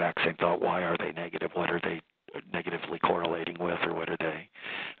had the exact same thought. Why are they negative? What are they negatively correlating with, or what are they?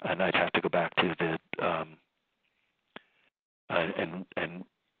 And I'd have to go back to the and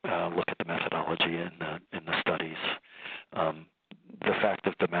look at the methodology in the studies. The fact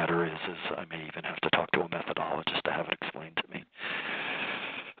of the matter is I may even have to talk to a methodologist to have it explained to me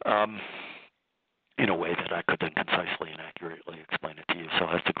in a way that I could then concisely and accurately explain it to you. So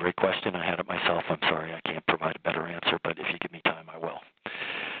that's a great question. I had it myself. I'm sorry I can't provide a better answer, but if you give me time, I will.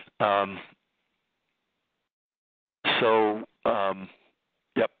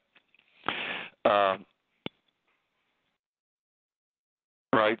 Yep.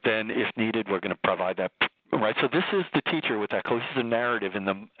 Right, then if needed, we're going to provide that. Right, so this is the teacher with that cohesive narrative in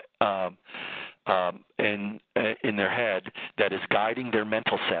their head that is guiding their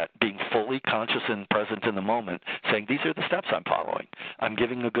mental set, being fully conscious and present in the moment, saying, these are the steps I'm following. I'm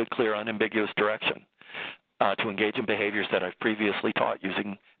giving a good, clear, unambiguous direction to engage in behaviors that I've previously taught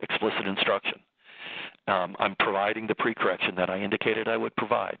using explicit instruction. I'm providing the pre-correction that I indicated I would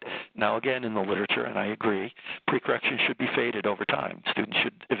provide. Now, again, in the literature, and I agree, pre-correction should be faded over time. Students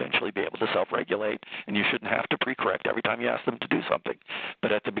should eventually be able to self-regulate, and you shouldn't have to pre-correct every time you ask them to do something.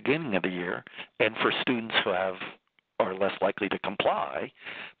 But at the beginning of the year, and for students who are less likely to comply,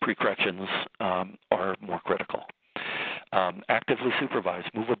 pre-corrections are more critical. Actively supervise,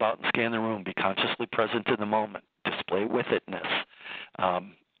 move about and scan the room, be consciously present in the moment, display with-itness.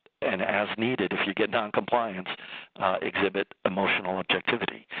 And as needed, if you get noncompliance, exhibit emotional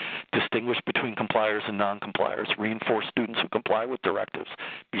objectivity. Distinguish between compliers and non-compliers. Reinforce students who comply with directives.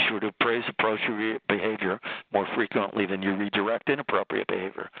 Be sure to praise appropriate behavior more frequently than you redirect inappropriate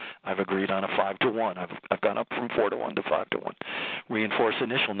behavior. I've agreed on a 5-to-1. I've gone up from 4-to-1 to 5-to-1. Reinforce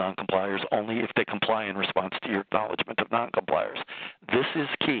initial non-compliers only if they comply in response to your acknowledgement of non-compliers. This is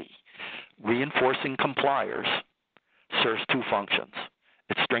key. Reinforcing compliers serves two functions.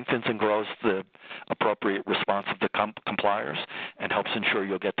 It strengthens and grows the appropriate response of the compliers and helps ensure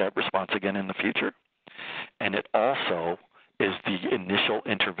you'll get that response again in the future. And it also is the initial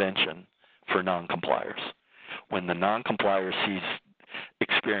intervention for non-compliers. When the non-complier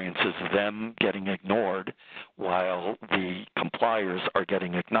experiences them getting ignored while the compliers are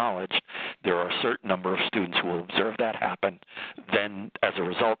getting acknowledged, there are a certain number of students who will observe that happen, then as a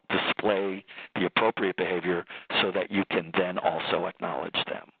result display the appropriate behavior so that you can then also acknowledge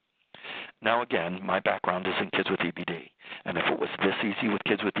them. Now again, my background is in kids with EBD, and if it was this easy with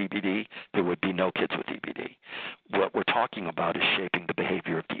kids with EBD, there would be no kids with EBD. What we're talking about is shaping the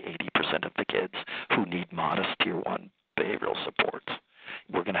behavior of the 80% of the kids who need modest Tier 1 behavioral supports.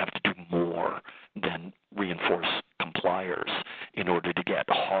 We're going to have to do more than reinforce compliers in order to get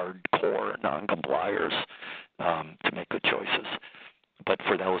hardcore non-compliers to make good choices. But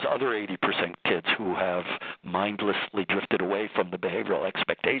for those other 80% kids who have mindlessly drifted away from the behavioral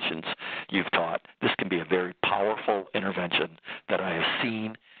expectations you've taught, this can be a very powerful intervention that I have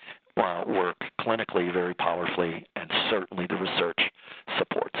seen work clinically very powerfully, and certainly the research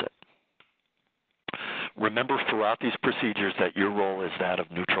supports it. Remember throughout these procedures that your role is that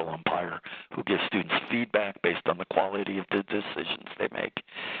of neutral umpire who gives students feedback based on the quality of the decisions they make.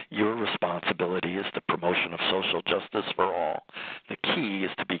 Your responsibility is the promotion of social justice for all. The key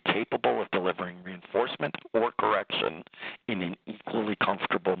is to be capable of delivering reinforcement or correction in an equally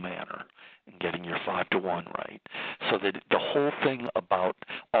comfortable manner and getting your 5-to-1 right. So that the whole thing about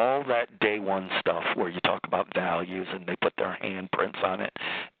all that day one stuff where you talk about values and they put their handprints on it,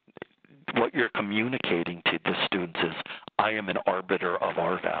 what you're communicating to the students is, I am an arbiter of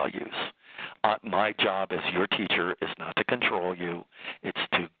our values. My job as your teacher is not to control you. It's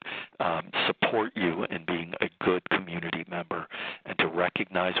to support you in being a good community member and to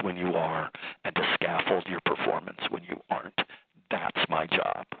recognize when you are and to scaffold your performance when you aren't. That's my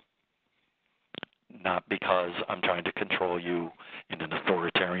job. Not because I'm trying to control you in an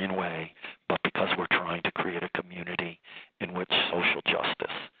authoritarian way, but because we're trying to create a community in which social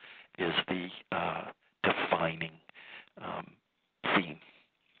justice is the defining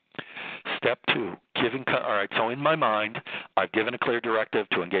my mind, I've given a clear directive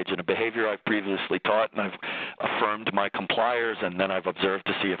to engage in a behavior I've previously taught, and I've affirmed my compliers, and then I've observed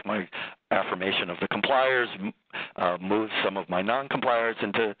to see if my affirmation of the compliers moves some of my non-compliers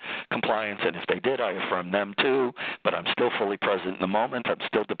into compliance, and if they did, I affirm them too, but I'm still fully present in the moment. I'm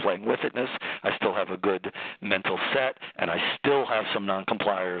still displaying witness. I still have a good mental set, and I still have some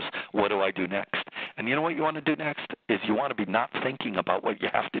non-compliers. What do I do next? And you know what you want to do next is you want to be not thinking about what you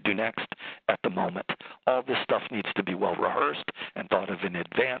have to do next at the moment. All this stuff needs to be well rehearsed and thought of in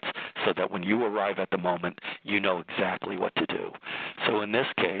advance so that when you arrive at the moment, you know exactly what to do. So in this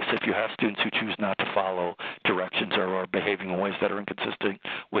case, if you have students who choose not to follow directions or are behaving in ways that are inconsistent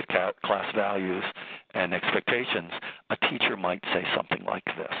with class values and expectations, a teacher might say something like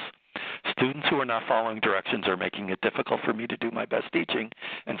this. Students who are not following directions are making it difficult for me to do my best teaching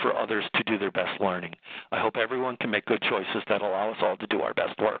and for others to do their best learning. I hope everyone can make good choices that allow us all to do our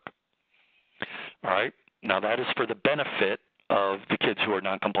best work. All right? Now, that is for the benefit of the kids who are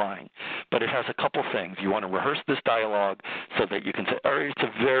non-complying. But it has a couple things. You want to rehearse this dialogue so that you can say, all right, it's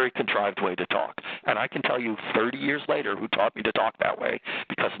a very contrived way to talk. And I can tell you 30 years later who taught me to talk that way,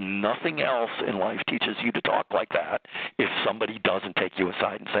 because nothing else in life teaches you to talk like that if somebody doesn't take you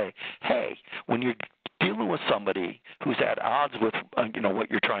aside and say, hey, when you're dealing with somebody who's at odds with what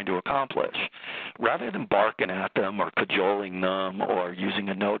you're trying to accomplish, rather than barking at them or cajoling them or using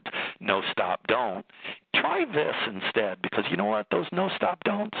a no stop don't, try this instead, because you know what, those no stop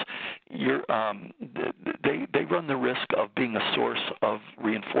don'ts, they run the risk of being a source of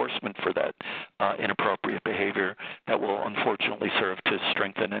reinforcement for that inappropriate behavior that will unfortunately serve to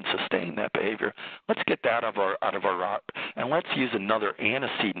strengthen and sustain that behavior. Let's get that out of our route, and let's use another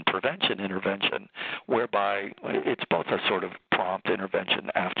antecedent prevention intervention, whereby it's both a sort of prompt intervention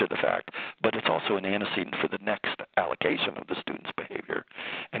after the fact, but it's also an antecedent for the next allocation of the student's behavior.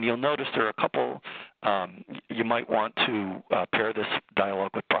 And you'll notice there are a couple. You might want to pair this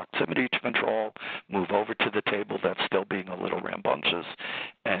dialogue with proximity to control, move over to the table that's still being a little rambunctious,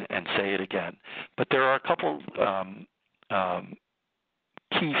 and say it again. But there are a couple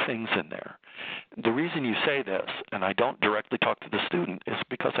key things in there. The reason you say this, and I don't directly talk to the student, is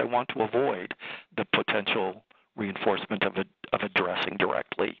because I want to avoid the potential reinforcement of addressing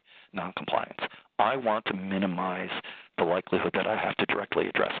directly noncompliance. I want to minimize the likelihood that I have to directly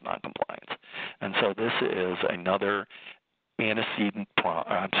address noncompliance. And so this is another antecedent prompt.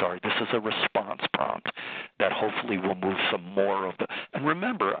 This is a response prompt that hopefully will move some more of the. And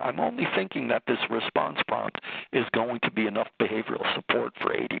remember, I'm only thinking that this response prompt is going to be enough behavioral support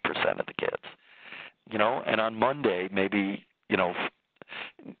for 80% of the kids. And on Monday, maybe,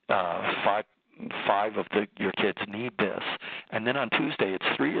 five of your kids need this, and then on Tuesday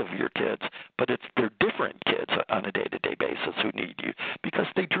it's 3 of your kids, but they're different kids on a day-to-day basis who need you because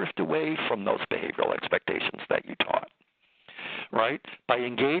they drift away from those behavioral expectations that you taught. Right? By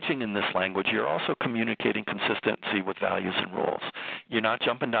engaging in this language, you're also communicating consistency with values and rules. You're not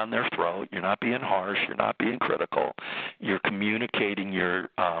jumping down their throat. You're not being harsh. You're not being critical. You're communicating your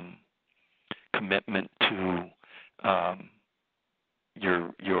commitment to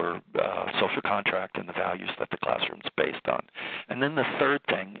your social contract and the values that the classroom's based on. And then the third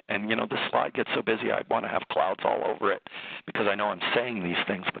thing, and the slide gets so busy I want to have clouds all over it because I know I'm saying these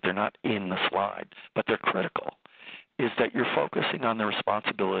things, but they're not in the slide, but they're critical, is that you're focusing on the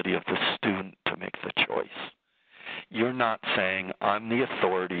responsibility of the student to make the choice. You're not saying, I'm the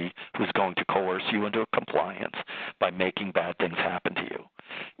authority who's going to coerce you into compliance by making bad things happen to you.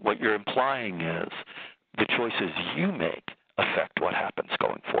 What you're implying is the choices you make affect what happens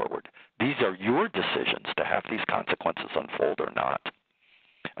going forward. These are your decisions to have these consequences unfold or not.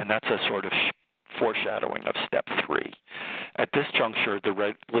 And that's a sort of foreshadowing of step 3. At this juncture,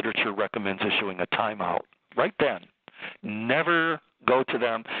 the literature recommends issuing a timeout right then. Never go to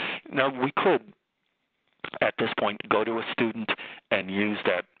them. Now, we could, at this point, go to a student and use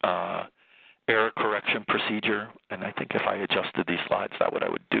that error correction procedure. And I think if I adjusted these slides, that's what I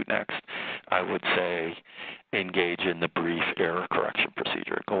would do next. I would say engage in the brief error correction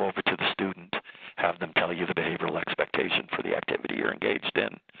procedure. Go over to the student, have them tell you the behavioral expectation for the activity you're engaged in,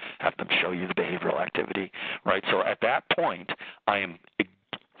 have them show you the behavioral activity, right? So at that point, I am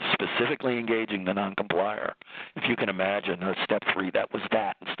specifically engaging the non-complier. If you can imagine, step 3, that was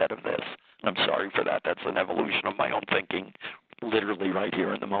that instead of this. I'm sorry for that. That's an evolution of my own thinking, literally right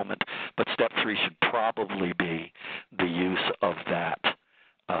here in the moment. But step 3 should probably be the use of that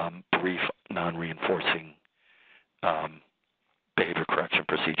brief, non-reinforcing behavior correction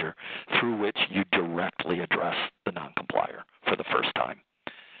procedure through which you directly address the non-complier for the first time.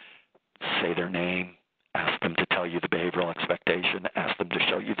 Say their name, Ask them to tell you the behavioral expectation. Ask them to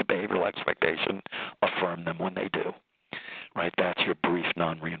show you the behavioral expectation. Affirm them when they do. Right? That's your brief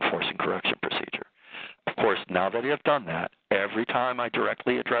non-reinforcing correction procedure. Of course, now that I have done that, every time I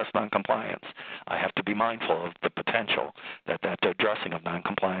directly address noncompliance, I have to be mindful of the potential that that addressing of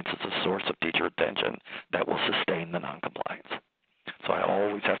noncompliance is a source of teacher attention that will sustain the noncompliance. So I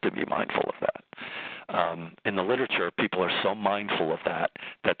always have to be mindful of that. In the literature, people are so mindful of that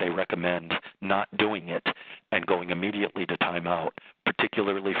they recommend not doing it and going immediately to timeout,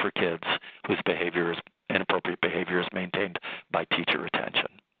 particularly for kids whose inappropriate behavior is maintained by teacher attention.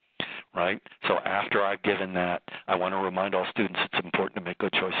 Right? So after I've given that, I want to remind all students it's important to make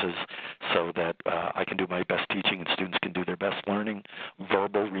good choices so that I can do my best teaching and students can do their best learning.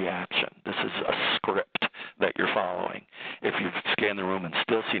 Verbal reaction. This is a script that you're following. If you scan the room and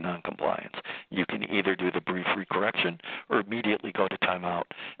still see noncompliance, you can either do the brief recorrection or immediately go to timeout.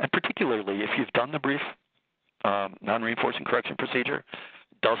 And particularly if you've done the brief non-reinforcing correction procedure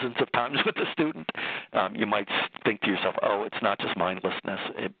dozens of times with the student, you might think to yourself, oh, it's not just mindlessness.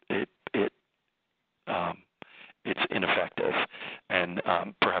 It's ineffective, and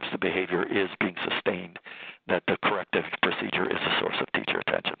perhaps the behavior is being sustained, that the corrective procedure is a source of teacher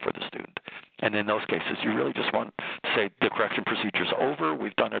attention for the student. And in those cases, you really just want to say the correction procedure is over,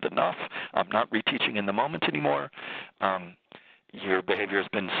 we've done it enough, I'm not reteaching in the moment anymore, your behavior has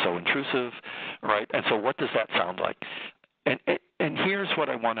been so intrusive, right? And so what does that sound like? And here's what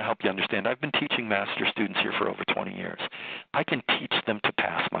I want to help you understand. I've been teaching master students here for over 20 years. I can teach them to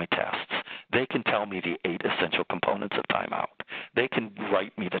pass my tests. They can tell me the 8 essential components of timeout. They can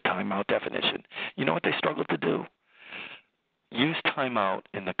write me the timeout definition. You know what they struggle to do? Use timeout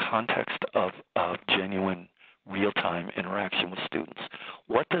in the context of genuine real-time interaction with students.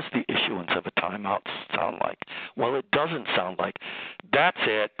 What does the issuance of a timeout sound like? Well, it doesn't sound like, that's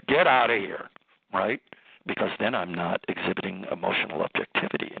it, get out of here, right? Because then I'm not exhibiting emotional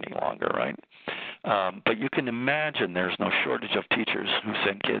objectivity any longer, right? But you can imagine there's no shortage of teachers who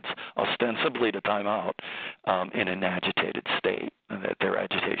send kids ostensibly to timeout in an agitated state, and that their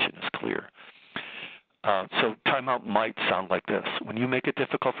agitation is clear. So timeout might sound like this. When you make it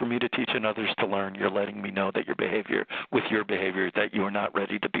difficult for me to teach and others to learn, you're letting me know that with your behavior, that you are not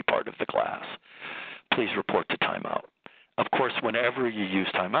ready to be part of the class. Please report to timeout. Of course, whenever you use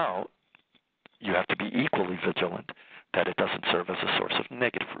timeout, you have to be equally vigilant that it doesn't serve as a source of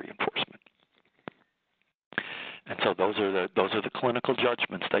negative reinforcement. And so those are the clinical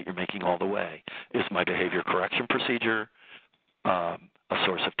judgments that you're making all the way. Is my behavior correction procedure a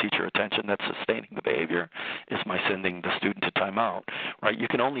source of teacher attention that's sustaining the behavior? Is my sending the student to timeout? Right? You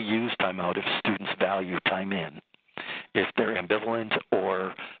can only use timeout if students value time in. If they're ambivalent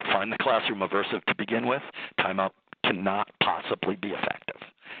or find the classroom aversive to begin with, timeout cannot possibly be effective.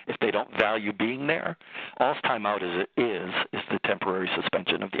 If they don't value being there, all timeout is the temporary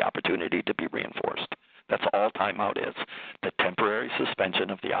suspension of the opportunity to be reinforced. That's all timeout is, the temporary suspension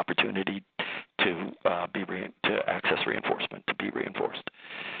of the opportunity to access reinforcement, to be reinforced.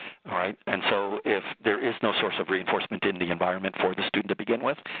 All right, and so if there is no source of reinforcement in the environment for the student to begin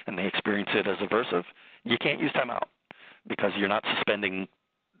with, and they experience it as aversive, you can't use timeout because you're not suspending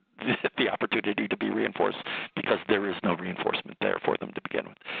the opportunity to be reinforced because there is no reinforcement there for them to begin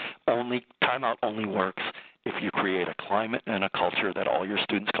with. Timeout only works if you create a climate and a culture that all your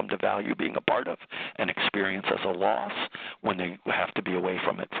students come to value being a part of and experience as a loss when they have to be away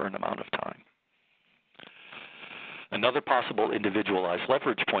from it for an amount of time. Another possible individualized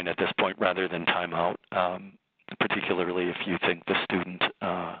leverage point at this point rather than timeout, particularly if you think the student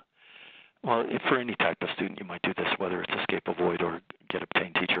for any type of student, you might do this, whether it's escape, avoid, or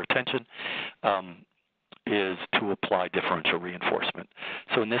obtain teacher attention, is to apply differential reinforcement.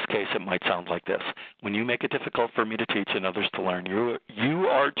 So in this case, it might sound like this. When you make it difficult for me to teach and others to learn, you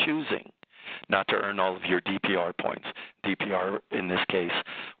are choosing not to earn all of your DPR points. DPR, in this case,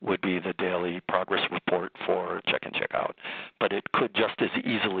 would be the daily progress report for check and check out. But it could just as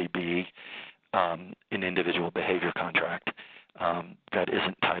easily be an individual behavior contract that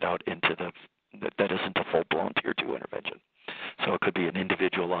isn't tied out into that isn't a full-blown Tier 2 intervention. So it could be an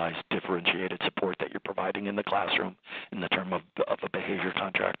individualized, differentiated support that you're providing in the classroom in the term of a behavior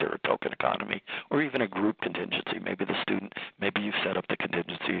contract or a token economy, or even a group contingency. Maybe you've set up the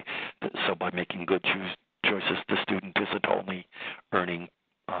contingency so by making good choices, the student isn't only earning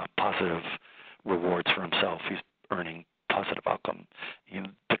positive rewards for himself, he's earning positive outcome.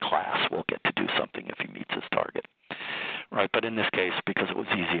 The class will get to do something if he meets his target. Right, but in this case, because it was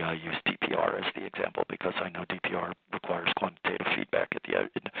easy, I used DPR as the example because I know DPR requires quantitative feedback at the end,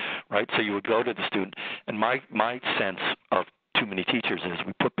 right? So you would go to the student, and my sense of too many teachers is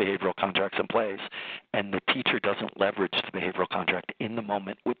we put behavioral contracts in place, and the teacher doesn't leverage the behavioral contract in the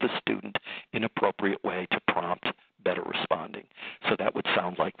moment with the student in an appropriate way to prompt better responding. So that would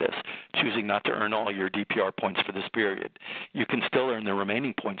sound like this: choosing not to earn all your DPR points for this period. You can still earn the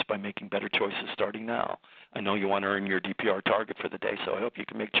remaining points by making better choices starting now. I know you want to earn your DPR target for the day, so I hope you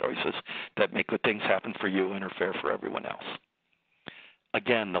can make choices that make good things happen for you and are fair for everyone else.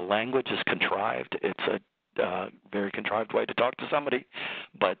 Again, the language is contrived. It's a very contrived way to talk to somebody,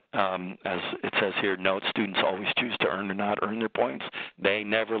 but as it says here, note students always choose to earn or not earn their points. They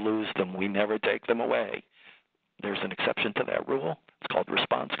never lose them. We never take them away. There's an exception to that rule. It's called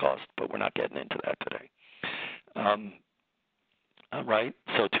response cost, but we're not getting into that today. All right,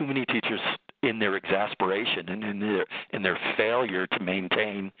 so too many teachers, in their exasperation and in their failure to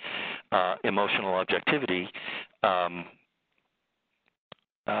maintain emotional objectivity,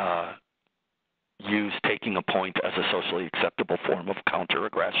 use taking a point as a socially acceptable form of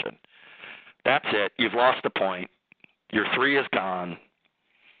counter-aggression. That's it. You've lost the point. Your 3 is gone,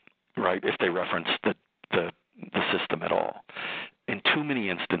 right, if they reference the system at all. In too many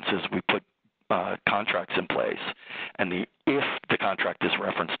instances, we put contracts in place, and if the contract is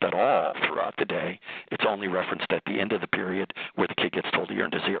referenced at all throughout the day, it's only referenced at the end of the period where the kid gets told he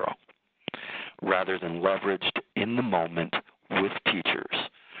earned a 0, rather than leveraged in the moment with teachers,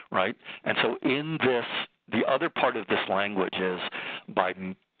 right? And so in this, the other part of this language is by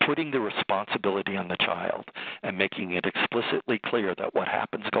putting the responsibility on the child and making it explicitly clear that what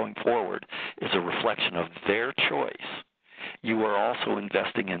happens going forward is a reflection of their choice. You are also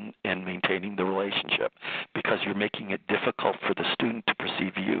investing in maintaining the relationship, because you're making it difficult for the student to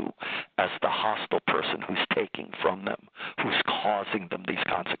perceive you as the hostile person who's taking from them, who's causing them these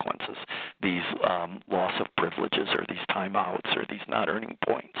consequences, these loss of privileges or these timeouts or these not earning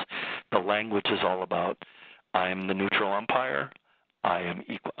points. The language is all about, I am the neutral umpire. I am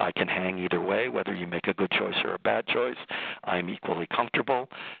equal. I can hang either way, whether you make a good choice or a bad choice. I am equally comfortable.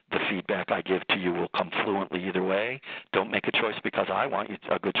 The feedback I give to you will come fluently either way. Don't make a choice because I want you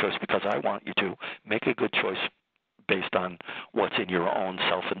to, a good choice because I want you to. Make a good choice based on what's in your own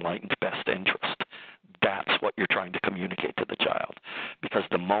self-enlightened best interest. That's what you're trying to communicate to the child. Because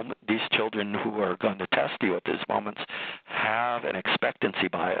the moment these children who are going to test you at these moments have an expectancy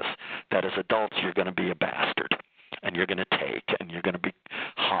bias that as adults you're going to be a bastard. And you're going to take, and you're going to be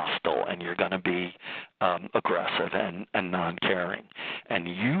hostile, and you're going to be aggressive and non-caring. And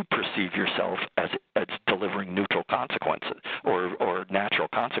you perceive yourself as delivering neutral consequences or natural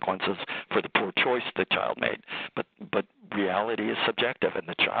consequences for the poor choice the child made. But reality is subjective, and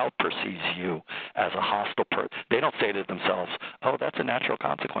the child perceives you as a hostile person. They don't say to themselves, oh, that's a natural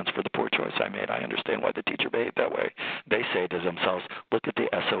consequence for the poor choice I made. I understand why the teacher behaved that way. They say to themselves, look at the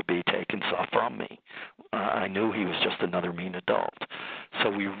SOB taken from me. I knew he was just another mean adult. So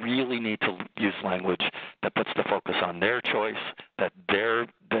we really need to use language that puts the focus on their choice, that they're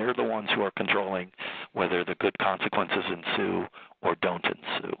the ones who are controlling whether the good consequences ensue or don't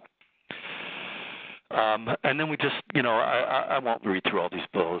ensue. And then we just, I won't read through all these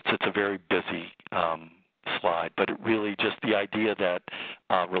bullets. It's a very busy slide, but it really just the idea that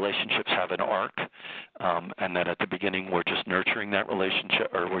relationships have an arc, and that at the beginning we're just nurturing that relationship,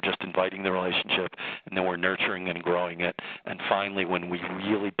 or we're just inviting the relationship, and then we're nurturing and growing it. And finally, when we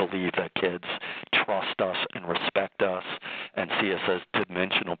really believe that kids trust us and respect us and see us as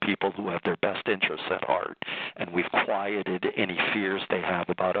dimensional people who have their best interests at heart, and we've quieted any fears they have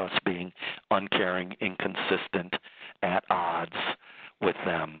about us being uncaring, inconsistent, at odds with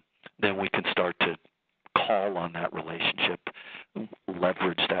them, then we can start to call on that relationship,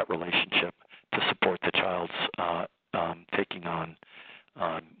 leverage that relationship to support the child's taking on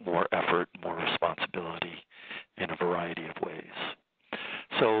more effort, more responsibility in a variety of ways.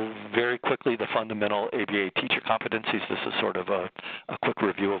 So very quickly, the fundamental ABA teacher competencies. This is sort of a quick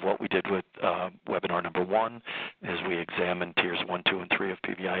review of what we did with webinar number 1, as we examined tiers 1, 2, and 3 of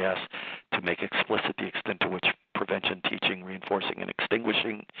PBIS to make explicit the extent to which prevention, teaching, reinforcing, and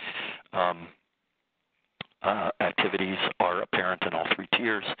extinguishing activities are apparent in all 3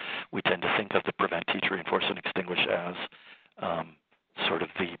 tiers. We tend to think of the prevent, teach, reinforce, and extinguish as sort of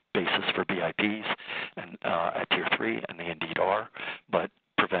the basis for BIPs and at tier 3, and they indeed are. But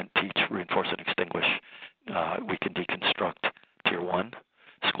prevent, teach, reinforce, and extinguish, we can deconstruct tier 1,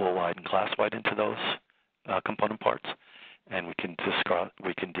 school-wide and class-wide, into those component parts, and we can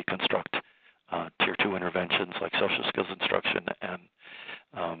deconstruct tier 2 interventions like social skills instruction and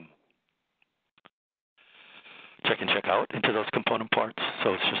check and check out into those component parts.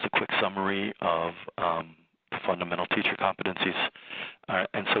 So it's just a quick summary of the fundamental teacher competencies.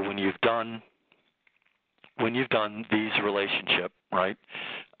 And so when you've done when you've done these relationship, right,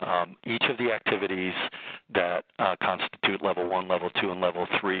 each of the activities that constitute level 1, level 2, and level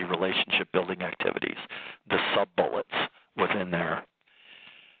 3 relationship building activities, the sub-bullets within there,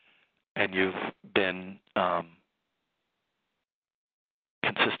 and you've been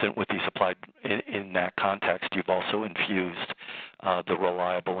consistent with these applied in that context, you've also infused the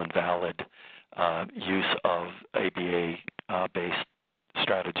reliable and valid use of ABA-based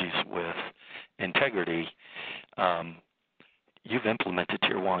strategies with integrity. You've implemented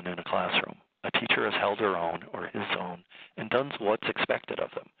Tier 1 in a classroom. A teacher has held her own or his own and done what's expected of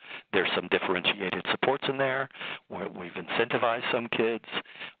them. There's some differentiated supports in there where we've incentivized some kids.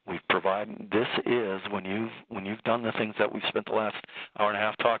 We've provided, this is when you've done the things that we've spent the last hour and a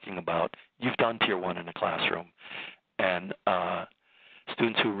half talking about, you've done Tier 1 in a classroom. And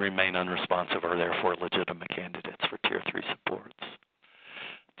students who remain unresponsive are therefore legitimate candidates for Tier 3 supports.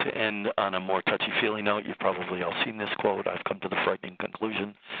 To end on a more touchy-feely note, you've probably all seen this quote. I've come to the frightening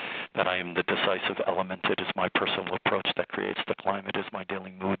conclusion that I am the decisive element. It is my personal approach that creates the climate. It is my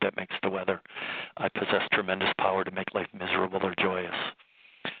daily mood that makes the weather. I possess tremendous power to make life miserable or joyous.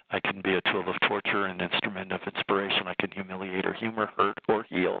 I can be a tool of torture, an instrument of inspiration. I can humiliate or humor, hurt, or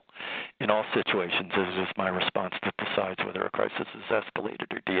heal. In all situations, it is my response that decides whether a crisis is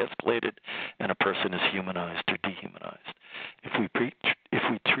escalated or de-escalated, and a person is humanized or dehumanized. If we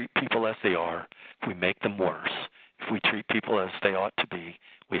treat people as they are, if we make them worse, if we treat people as they ought to be,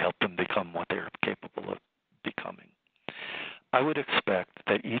 we help them become what they are capable of becoming. I would expect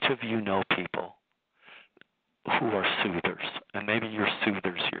that each of you know people who are soothers, and maybe you're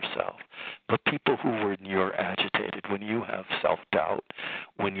soothers yourself, but people who, when you're agitated, when you have self-doubt,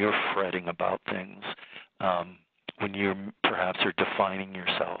 when you're fretting about things, when you perhaps are defining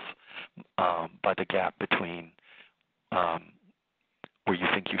yourself by the gap between where you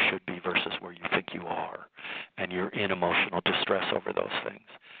think you should be versus where you think you are, and you're in emotional distress over those things.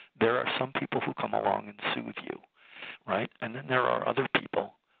 There are some people who come along and soothe you, right? And then there are other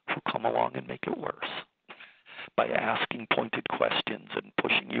people who come along and make it worse by asking pointed questions and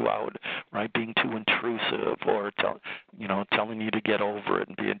pushing you out, right? Being too intrusive, or telling you to get over it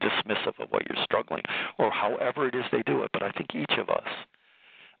and being dismissive of what you're struggling, or however it is they do it. But I think each of us,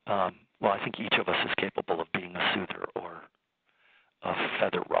 is capable of being a soother or a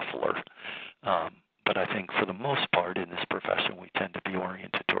feather ruffler. But I think for the most part in this profession, we tend to be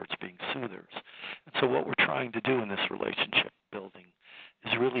oriented towards being soothers. And so what we're trying to do in this relationship building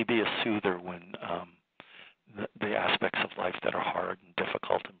is really be a soother when the aspects of life that are hard and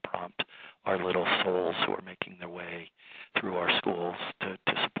difficult and prompt our little souls who are making their way through our schools to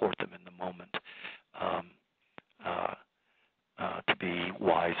support them in the moment, to be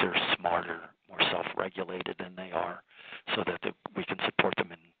wiser, smarter, more self-regulated than they are, so that we can support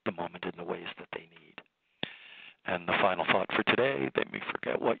them in the moment in the ways that they need. And the final thought for today, they may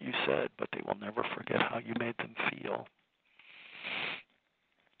forget what you said, but they will never forget how you made them feel.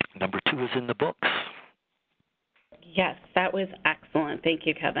 Number 2 is in the books. Yes, that was excellent. Thank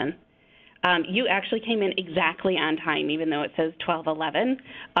you, Kevin. You actually came in exactly on time, even though it says 12:11.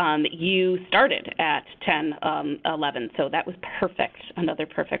 You started at 10:11, so that was perfect, another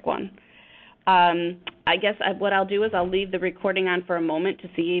perfect one. I guess what I'll do is I'll leave the recording on for a moment to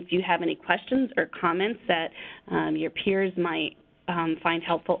see if you have any questions or comments that your peers might find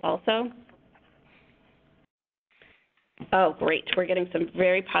helpful also. Oh, great. We're getting some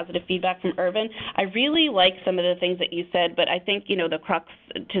very positive feedback from Irvin. I really like some of the things that you said, but I think, the crux,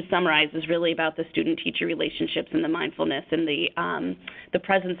 to summarize, is really about the student-teacher relationships and the mindfulness and the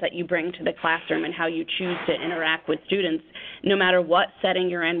presence that you bring to the classroom and how you choose to interact with students, no matter what setting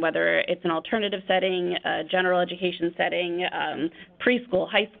you're in, whether it's an alternative setting, a general education setting, preschool,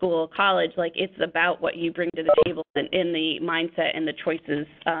 high school, college. Like, it's about what you bring to the table and in the mindset and the choices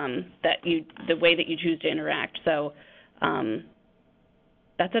the way that you choose to interact. So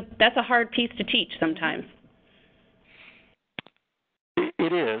that's a hard piece to teach sometimes.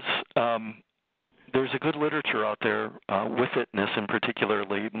 It is. There's a good literature out there with itness, and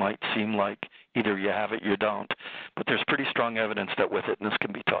particularly it might seem like either you have it or you don't, but there's pretty strong evidence that with itness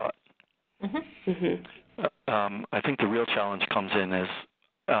can be taught. Mm-hmm. Mm-hmm. I think the real challenge comes in as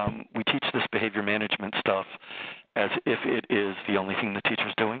we teach this behavior management stuff as if it is the only thing the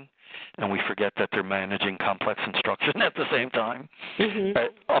teacher's doing, and we forget that they're managing complex instruction at the same time, mm-hmm.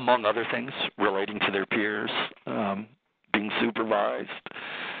 Among other things, relating to their peers, being supervised,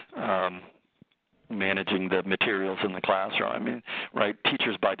 managing the materials in the classroom. I mean, right,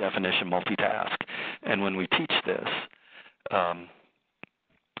 teachers by definition multitask. And when we teach this,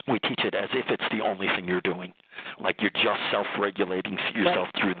 we teach it as if it's the only thing you're doing, like you're just self-regulating yourself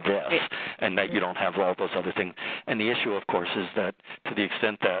through this, and that you don't have all those other things. And the issue, of course, is that to the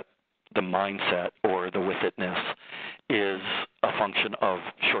extent that the mindset or the with-itness is a function of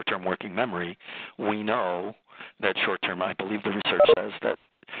short-term working memory, we know that short-term, I believe the research says that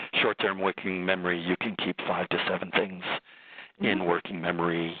short-term working memory, you can keep 5 to 7 things in working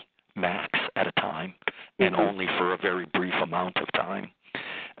memory max at a time, and only for a very brief amount of time.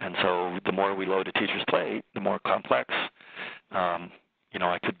 And so the more we load a teacher's plate, the more complex.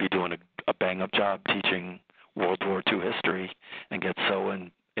 I could be doing a bang-up job teaching World War II history and get so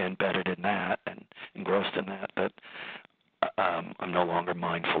embedded in that and engrossed in that I'm no longer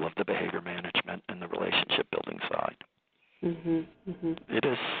mindful of the behavior management and the relationship building side. It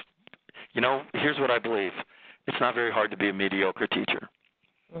is, here's what I believe. It's not very hard to be a mediocre teacher.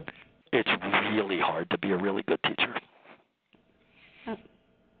 It's really hard to be a really good teacher.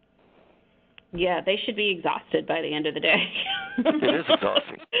 Yeah, they should be exhausted by the end of the day. It is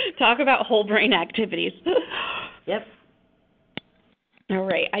exhausting. Talk about whole brain activities. Yep. All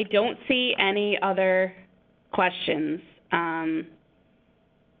right. I don't see any other questions. I'm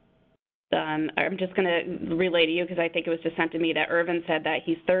just going to relay to you because I think it was just sent to me that Irvin said that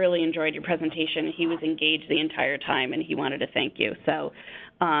he thoroughly enjoyed your presentation. He was engaged the entire time, and he wanted to thank you. So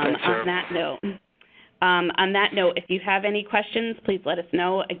on that note, if you have any questions, please let us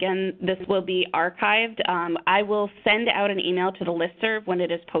know. Again, this will be archived. I will send out an email to the listserv when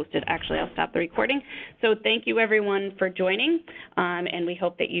it is posted. Actually, I'll stop the recording. So thank you, everyone, for joining, and we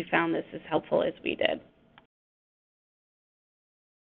hope that you found this as helpful as we did.